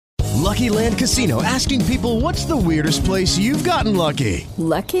 Lucky Land Casino, asking people, what's the weirdest place you've gotten lucky?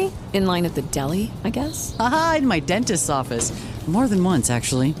 Lucky? In line at the deli, I guess? Aha, in my dentist's office. More than once,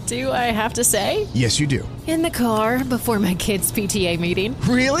 actually. Do I have to say? Yes, you do. In the car before my kids' PTA meeting.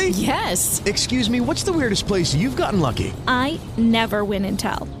 Really? Yes. Excuse me, what's the weirdest place you've gotten lucky? I never win and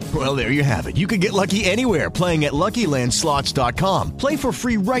tell. Well, there you have it. You can get lucky anywhere, playing at LuckyLandSlots.com. Play for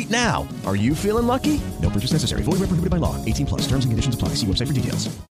free right now. Are you feeling lucky? No purchase necessary. Void where prohibited by law. 18+. Terms and conditions apply. See website for details.